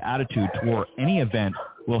positive attitude toward any event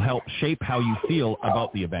will help shape how you feel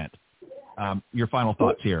about the event. Your final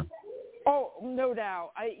thoughts here. Oh, no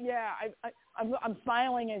doubt. I'm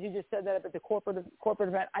smiling as you just said that at the corporate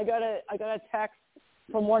event. I got a text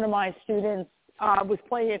from one of my students was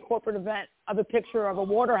playing a corporate event of a picture of a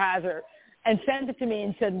water hazard and sent it to me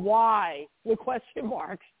and said, why? With question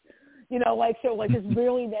marks. This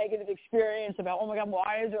really negative experience about, oh my God,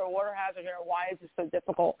 why is there a water hazard here? Why is this so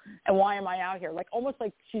difficult? And why am I out here? Almost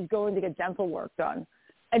like she's going to get dental work done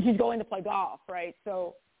and she's going to play golf, right?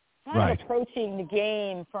 So kind of approaching the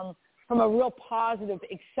game from a real positive,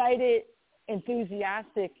 excited,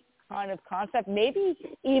 enthusiastic kind of concept, maybe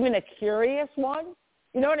even a curious one.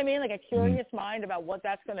 You know what I mean? Like a curious mind about what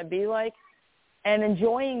that's going to be like, and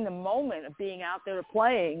enjoying the moment of being out there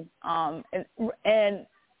playing, and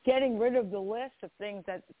getting rid of the list of things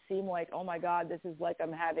that seem like, oh my God, this is like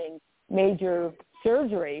I'm having major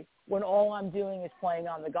surgery when all I'm doing is playing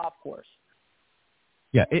on the golf course.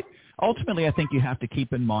 Yeah. Ultimately, I think you have to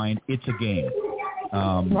keep in mind it's a game.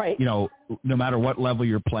 Right. No matter what level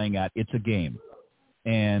you're playing at, it's a game.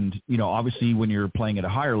 And, obviously when you're playing at a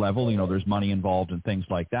higher level, there's money involved and things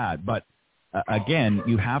like that. But again,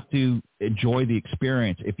 you have to enjoy the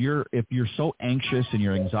experience. If you're so anxious and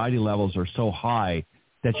your anxiety levels are so high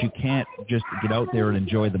that you can't just get out there and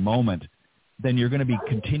enjoy the moment, then you're going to be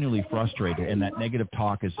continually frustrated. And that negative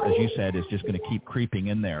talk, as you said, is just going to keep creeping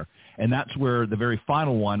in there. And that's where the very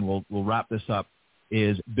final one, we'll wrap this up,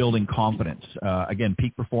 is building confidence. Again,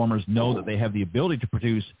 peak performers know that they have the ability to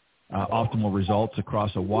produce optimal results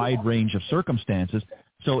across a wide range of circumstances.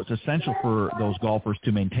 So it's essential for those golfers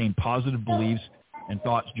to maintain positive beliefs and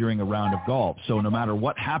thoughts during a round of golf. So no matter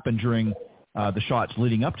what happened during the shots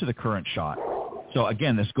leading up to the current shot. So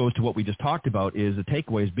again, this goes to what we just talked about, is the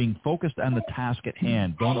takeaway is being focused on the task at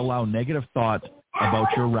hand. Don't allow negative thoughts about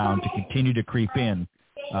your round to continue to creep in.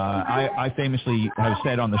 I famously have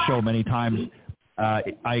said on the show many times, I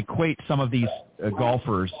equate some of these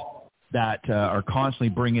golfers that are constantly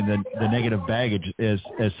bringing the negative baggage as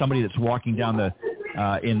somebody that's walking down the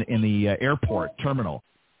in the airport terminal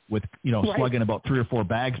with slugging about 3 or 4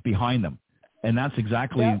 bags behind them. And that's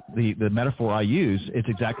exactly the metaphor I use. It's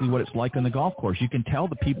exactly what it's like on the golf course. You can tell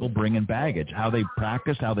the people bringing baggage, how they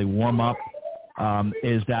practice, how they warm up,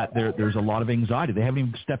 is that there's a lot of anxiety. They haven't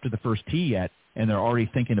even stepped to the first tee yet, and they're already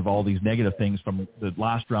thinking of all these negative things from the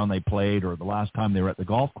last round they played or the last time they were at the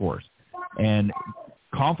golf course. And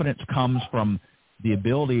confidence comes from the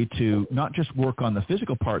ability to not just work on the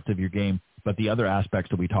physical parts of your game, but the other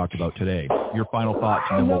aspects that we talked about today. Your final thoughts,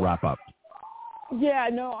 and then we'll wrap up. Yeah,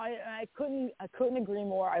 no, I couldn't agree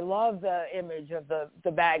more. I love the image of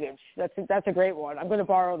the baggage. That's a great one. I'm going to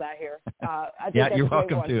borrow that here. I think yeah, you're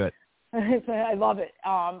welcome to it. I love it.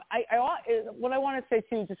 What I want to say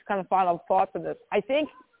too, just kind of final thoughts on this. I think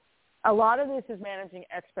a lot of this is managing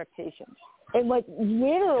expectations and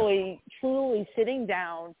literally, truly sitting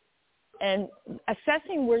down and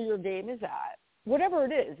assessing where your game is at, whatever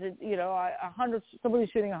it is. 100, somebody's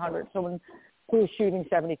shooting 100, someone who's shooting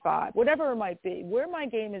 75, whatever it might be, where my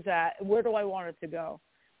game is at, where do I want it to go?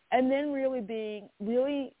 And then really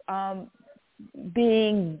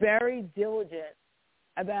being very diligent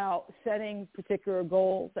about setting particular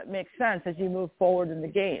goals that make sense as you move forward in the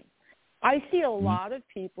game. I see a lot of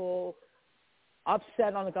people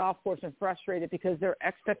upset on the golf course and frustrated because their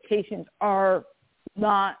expectations are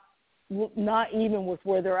not even with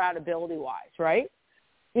where they're at ability-wise, right?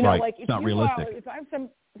 It's not realistic.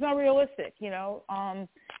 It's not realistic,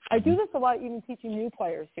 I do this a lot, even teaching new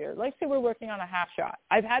players here. Let's say we're working on a half shot.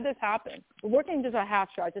 I've had this happen. We're working just a half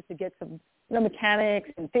shot just to get some mechanics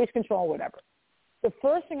and face control, whatever. The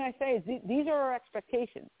first thing I say is these are our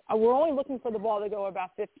expectations. We're only looking for the ball to go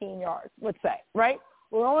about 15 yards, let's say, right?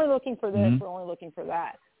 We're only looking for this. We're only looking for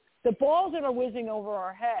that. The balls that are whizzing over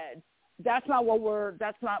our head, not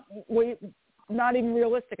even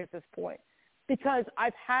realistic at this point. because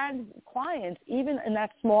I've had clients, even in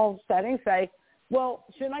that small setting, say, well,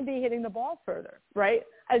 shouldn't I be hitting the ball further, right?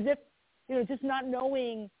 As if, just not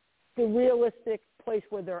knowing the realistic place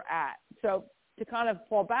where they're at. So to kind of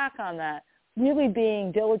fall back on that, really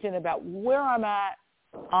being diligent about where I'm at,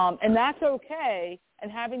 and that's okay, and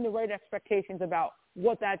having the right expectations about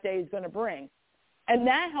what that day is going to bring. And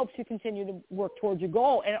that helps you continue to work towards your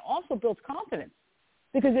goal, and it also builds confidence.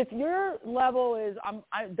 Because if your level is,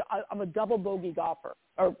 I'm a double bogey golfer,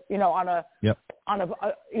 or on a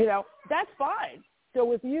that's fine.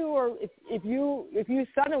 So if you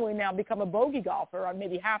suddenly now become a bogey golfer on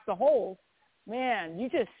maybe half the holes, man, you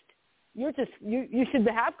should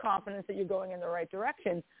have confidence that you're going in the right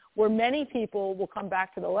direction. Where many people will come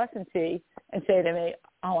back to the lesson tee and say to me,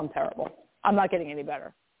 "Oh, I'm terrible. I'm not getting any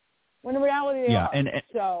better." When in reality, they are.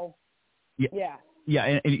 Yeah,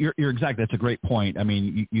 and you're exactly. That's a great point. I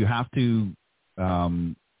mean, you have to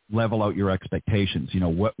level out your expectations.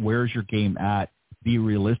 Where's your game at? Be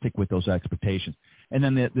realistic with those expectations. And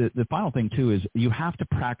then the final thing too is you have to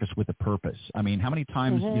practice with a purpose. I mean, how many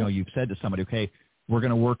times you've said to somebody, okay, we're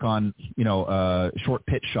going to work on short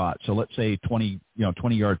pitch shots. So let's say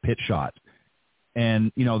 20-yard pitch shots.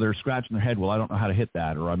 And, they're scratching their head. Well, I don't know how to hit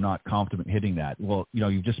that, or I'm not confident hitting that. Well,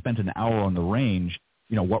 you've just spent an hour on the range.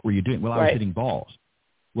 What were you doing? Well, I was hitting balls.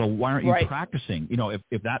 Well, why aren't you practicing?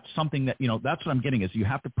 If that's something that, that's what I'm getting is you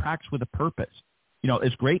have to practice with a purpose.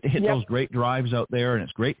 It's great to hit those great drives out there, and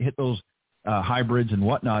it's great to hit those hybrids and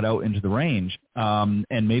whatnot out into the range.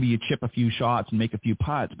 And maybe you chip a few shots and make a few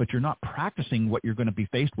putts, but you're not practicing what you're going to be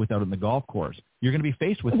faced with out on the golf course. You're going to be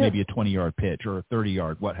faced with maybe a 20-yard pitch or a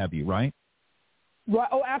 30-yard, what have you, right? Right.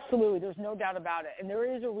 Oh, absolutely. There's no doubt about it. And there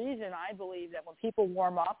is a reason, I believe, that when people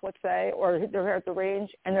warm up, let's say, or they're here at the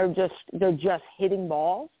range and they're just hitting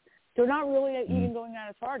balls, they're not really even going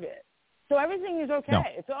at a target. So everything is okay. No.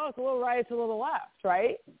 It's a little right, it's a little left,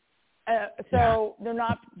 right? They're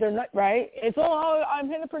not right. It's I'm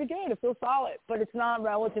hitting pretty good. It feels solid, but it's not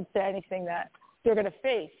relative to anything that they're going to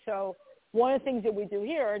face. So one of the things that we do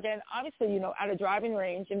here, again, obviously, at a driving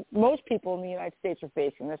range, and most people in the United States are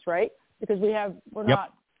facing this, right? Because we're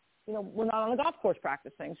not on the golf course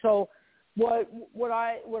practicing. So what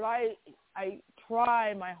I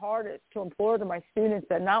try my hardest to implore to my students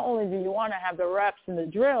that not only do you want to have the reps and the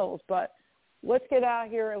drills, but let's get out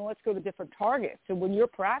here and let's go to different targets. So when you're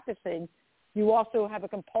practicing, you also have a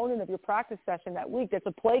component of your practice session that week that's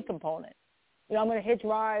a play component. I'm going to hit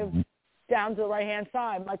drive down to the right-hand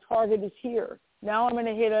side. My target is here. Now I'm going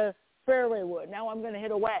to hit a fairway wood. Now I'm going to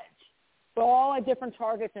hit a wedge. But all at different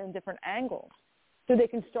targets and different angles. So they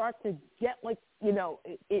can start to get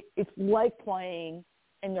it's like playing,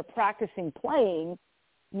 and they're practicing playing,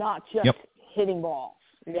 not just hitting balls.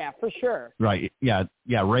 Yeah, for sure. Right. Yeah.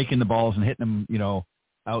 Raking the balls and hitting them,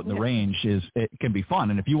 out in the range it can be fun.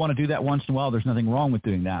 And if you want to do that once in a while, there's nothing wrong with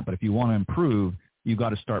doing that. But if you want to improve, you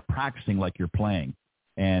got to start practicing like you're playing,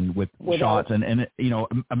 and with shots and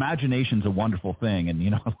imagination's a wonderful thing.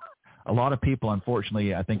 And a lot of people,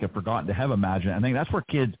 unfortunately, I think have forgotten to have imagination. I think that's where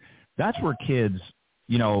kids,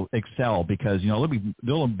 excel, because,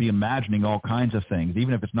 they'll be imagining all kinds of things,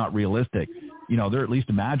 even if it's not realistic. They're at least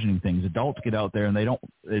imagining things. Adults get out there and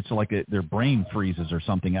it's like their brain freezes or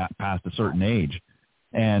something past a certain age.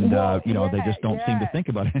 And, they just don't seem to think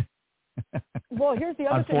about it. Well, here's the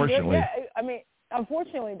other unfortunately. thing. I mean,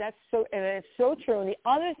 unfortunately, that's so, and it's so true. And the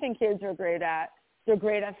other thing kids are great at, they're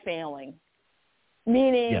great at failing.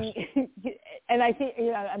 Meaning, and I think,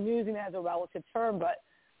 I'm using that as a relative term, but,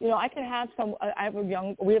 I can have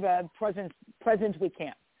we have a President's Week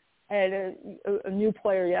camp. I had a new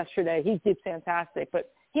player yesterday. He did fantastic,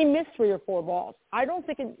 but he missed 3 or 4 balls. I don't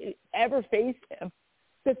think it ever fazed him.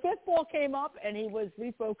 The 5th ball came up and he was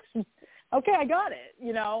refocused. Okay, I got it,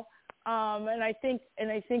 And I think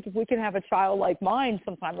if we can have a childlike mind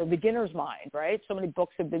sometime, or beginner's mind, right? So many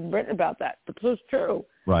books have been written about that, but it's true.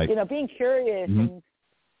 Right. Being curious and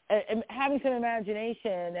having some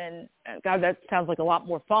imagination, and God, that sounds like a lot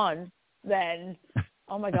more fun than,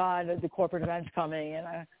 oh my God, the corporate event's coming and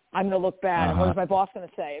I'm going to look bad. And what is my boss going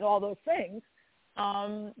to say? And all those things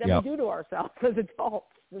that we do to ourselves as adults,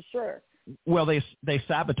 for sure. Well, they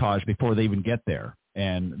sabotage before they even get there.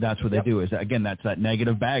 And that's what they do is, again, that's that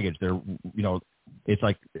negative baggage. They're, it's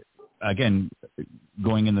like, again,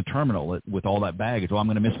 going in the terminal with all that baggage. Well, I'm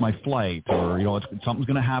going to miss my flight, or, something's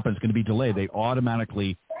going to happen. It's going to be delayed. They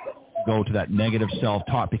automatically go to that negative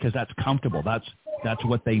self-talk because that's comfortable. That's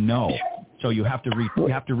what they know. So you have to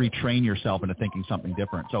retrain yourself into thinking something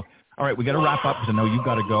different. So, all right, we got to wrap up because I know you've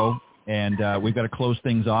got to go. And we've got to close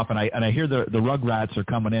things off. And I hear the Rugrats are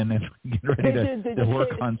coming in and getting ready to work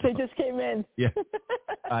on. They just came in. Yeah,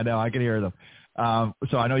 I know. I can hear them.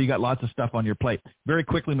 So I know you got lots of stuff on your plate. Very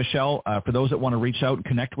quickly, Michelle, for those that want to reach out and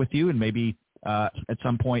connect with you and maybe at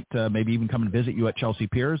some point maybe even come and visit you at Chelsea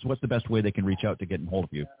Piers, what's the best way they can reach out to get in hold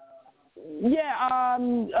of you? Yeah,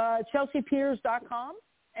 chelseapiers.com.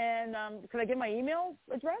 And could I get my email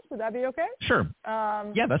address? Would that be okay? Sure.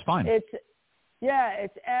 Yeah, that's fine. It's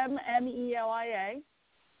Melia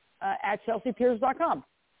at chelseapiers.com.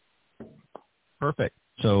 Perfect.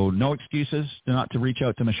 So no excuses not to reach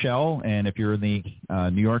out to Michelle. And if you're in the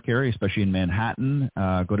New York area, especially in Manhattan,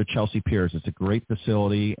 go to Chelsea Piers. It's a great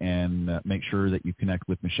facility, and make sure that you connect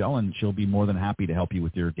with Michelle, and she'll be more than happy to help you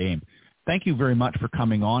with your game. Thank you very much for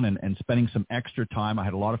coming on and spending some extra time. I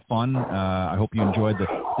had a lot of fun. I hope you enjoyed the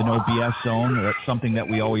No BS Zone. That's something that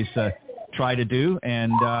we always try to do.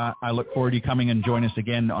 And I look forward to you coming and join us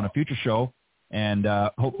again on a future show. And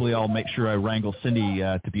hopefully I'll make sure I wrangle Cindy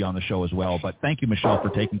to be on the show as well. But thank you, Michelle,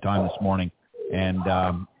 for taking time this morning. And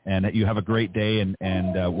you have a great day, and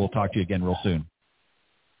we'll talk to you again real soon.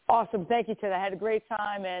 Awesome. Thank you, Ted. I had a great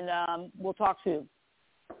time, and we'll talk soon.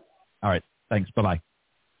 All right. Thanks. Bye-bye.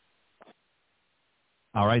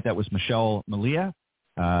 All right, that was Michelle Melia,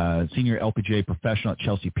 senior LPGA professional at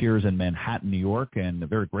Chelsea Piers in Manhattan, New York, and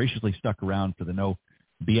very graciously stuck around for the No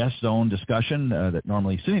BS Zone discussion that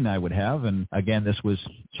normally Cindy and I would have. And again, this was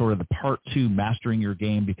sort of the part 2, mastering your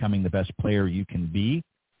game, becoming the best player you can be.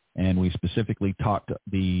 And we specifically talked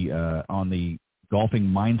on the golfing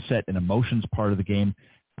mindset and emotions part of the game.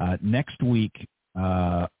 Next week,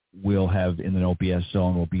 we'll have in the No BS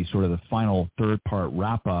Zone will be sort of the final third part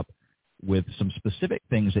wrap up with some specific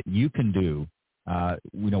things that you can do.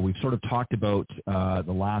 We've sort of talked about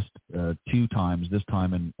the last 2 times, this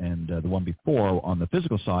time and the one before on the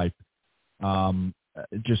physical side,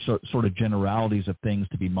 just sort of generalities of things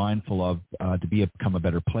to be mindful of to become a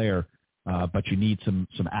better player. But you need some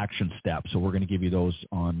action steps. So we're going to give you those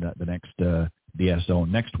on the next BS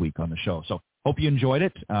Zone next week on the show. So hope you enjoyed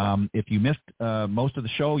it. If you missed most of the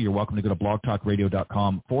show, you're welcome to go to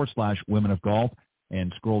blogtalkradio.com/women of golf.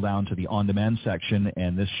 And scroll down to the on-demand section,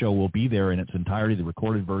 and this show will be there in its entirety, the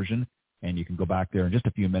recorded version, and you can go back there in just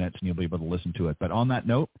a few minutes, and you'll be able to listen to it. But on that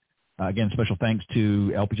note, again, special thanks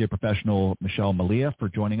to LPGA professional Michelle Melia for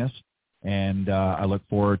joining us, and I look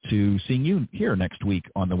forward to seeing you here next week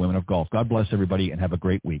on the Women of Golf. God bless everybody, and have a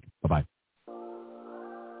great week. Bye-bye.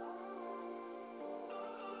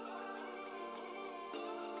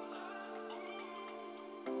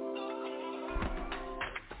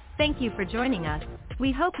 Thank you for joining us.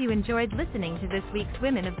 We hope you enjoyed listening to this week's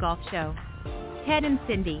Women of Golf show. Ted and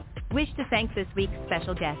Cindy wish to thank this week's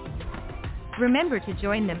special guests. Remember to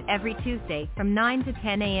join them every Tuesday from 9 to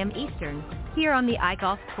 10 a.m. Eastern here on the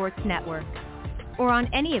iGolf Sports Network or on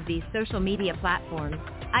any of these social media platforms,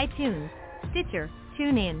 iTunes, Stitcher,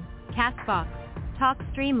 TuneIn, CastBox,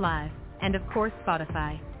 TalkStream Live, and of course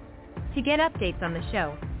Spotify. To get updates on the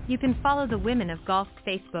show, you can follow the Women of Golf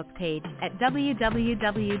Facebook page at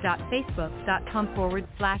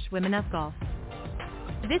www.facebook.com/Women of Golf.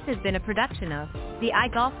 This has been a production of the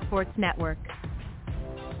iGolf Sports Network.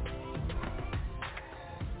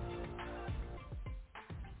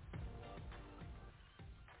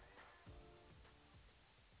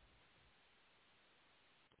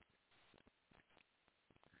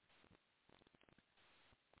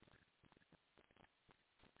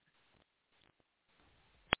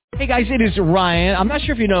 Hey guys, it is Ryan. I'm not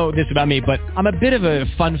sure if you know this about me, but I'm a bit of a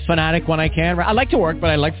fun fanatic when I can. I like to work,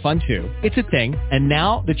 but I like fun too. It's a thing. And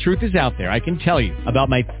now the truth is out there. I can tell you about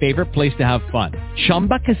my favorite place to have fun.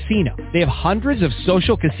 Chumba Casino. They have hundreds of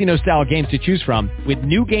social casino style games to choose from with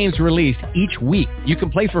new games released each week. You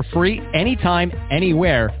can play for free anytime,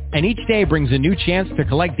 anywhere. And each day brings a new chance to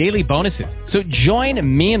collect daily bonuses. So join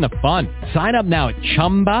me in the fun. Sign up now at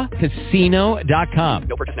ChumbaCasino.com.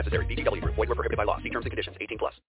 No purchase necessary. VGW Group. Void where prohibited by law. See terms and conditions. 18+.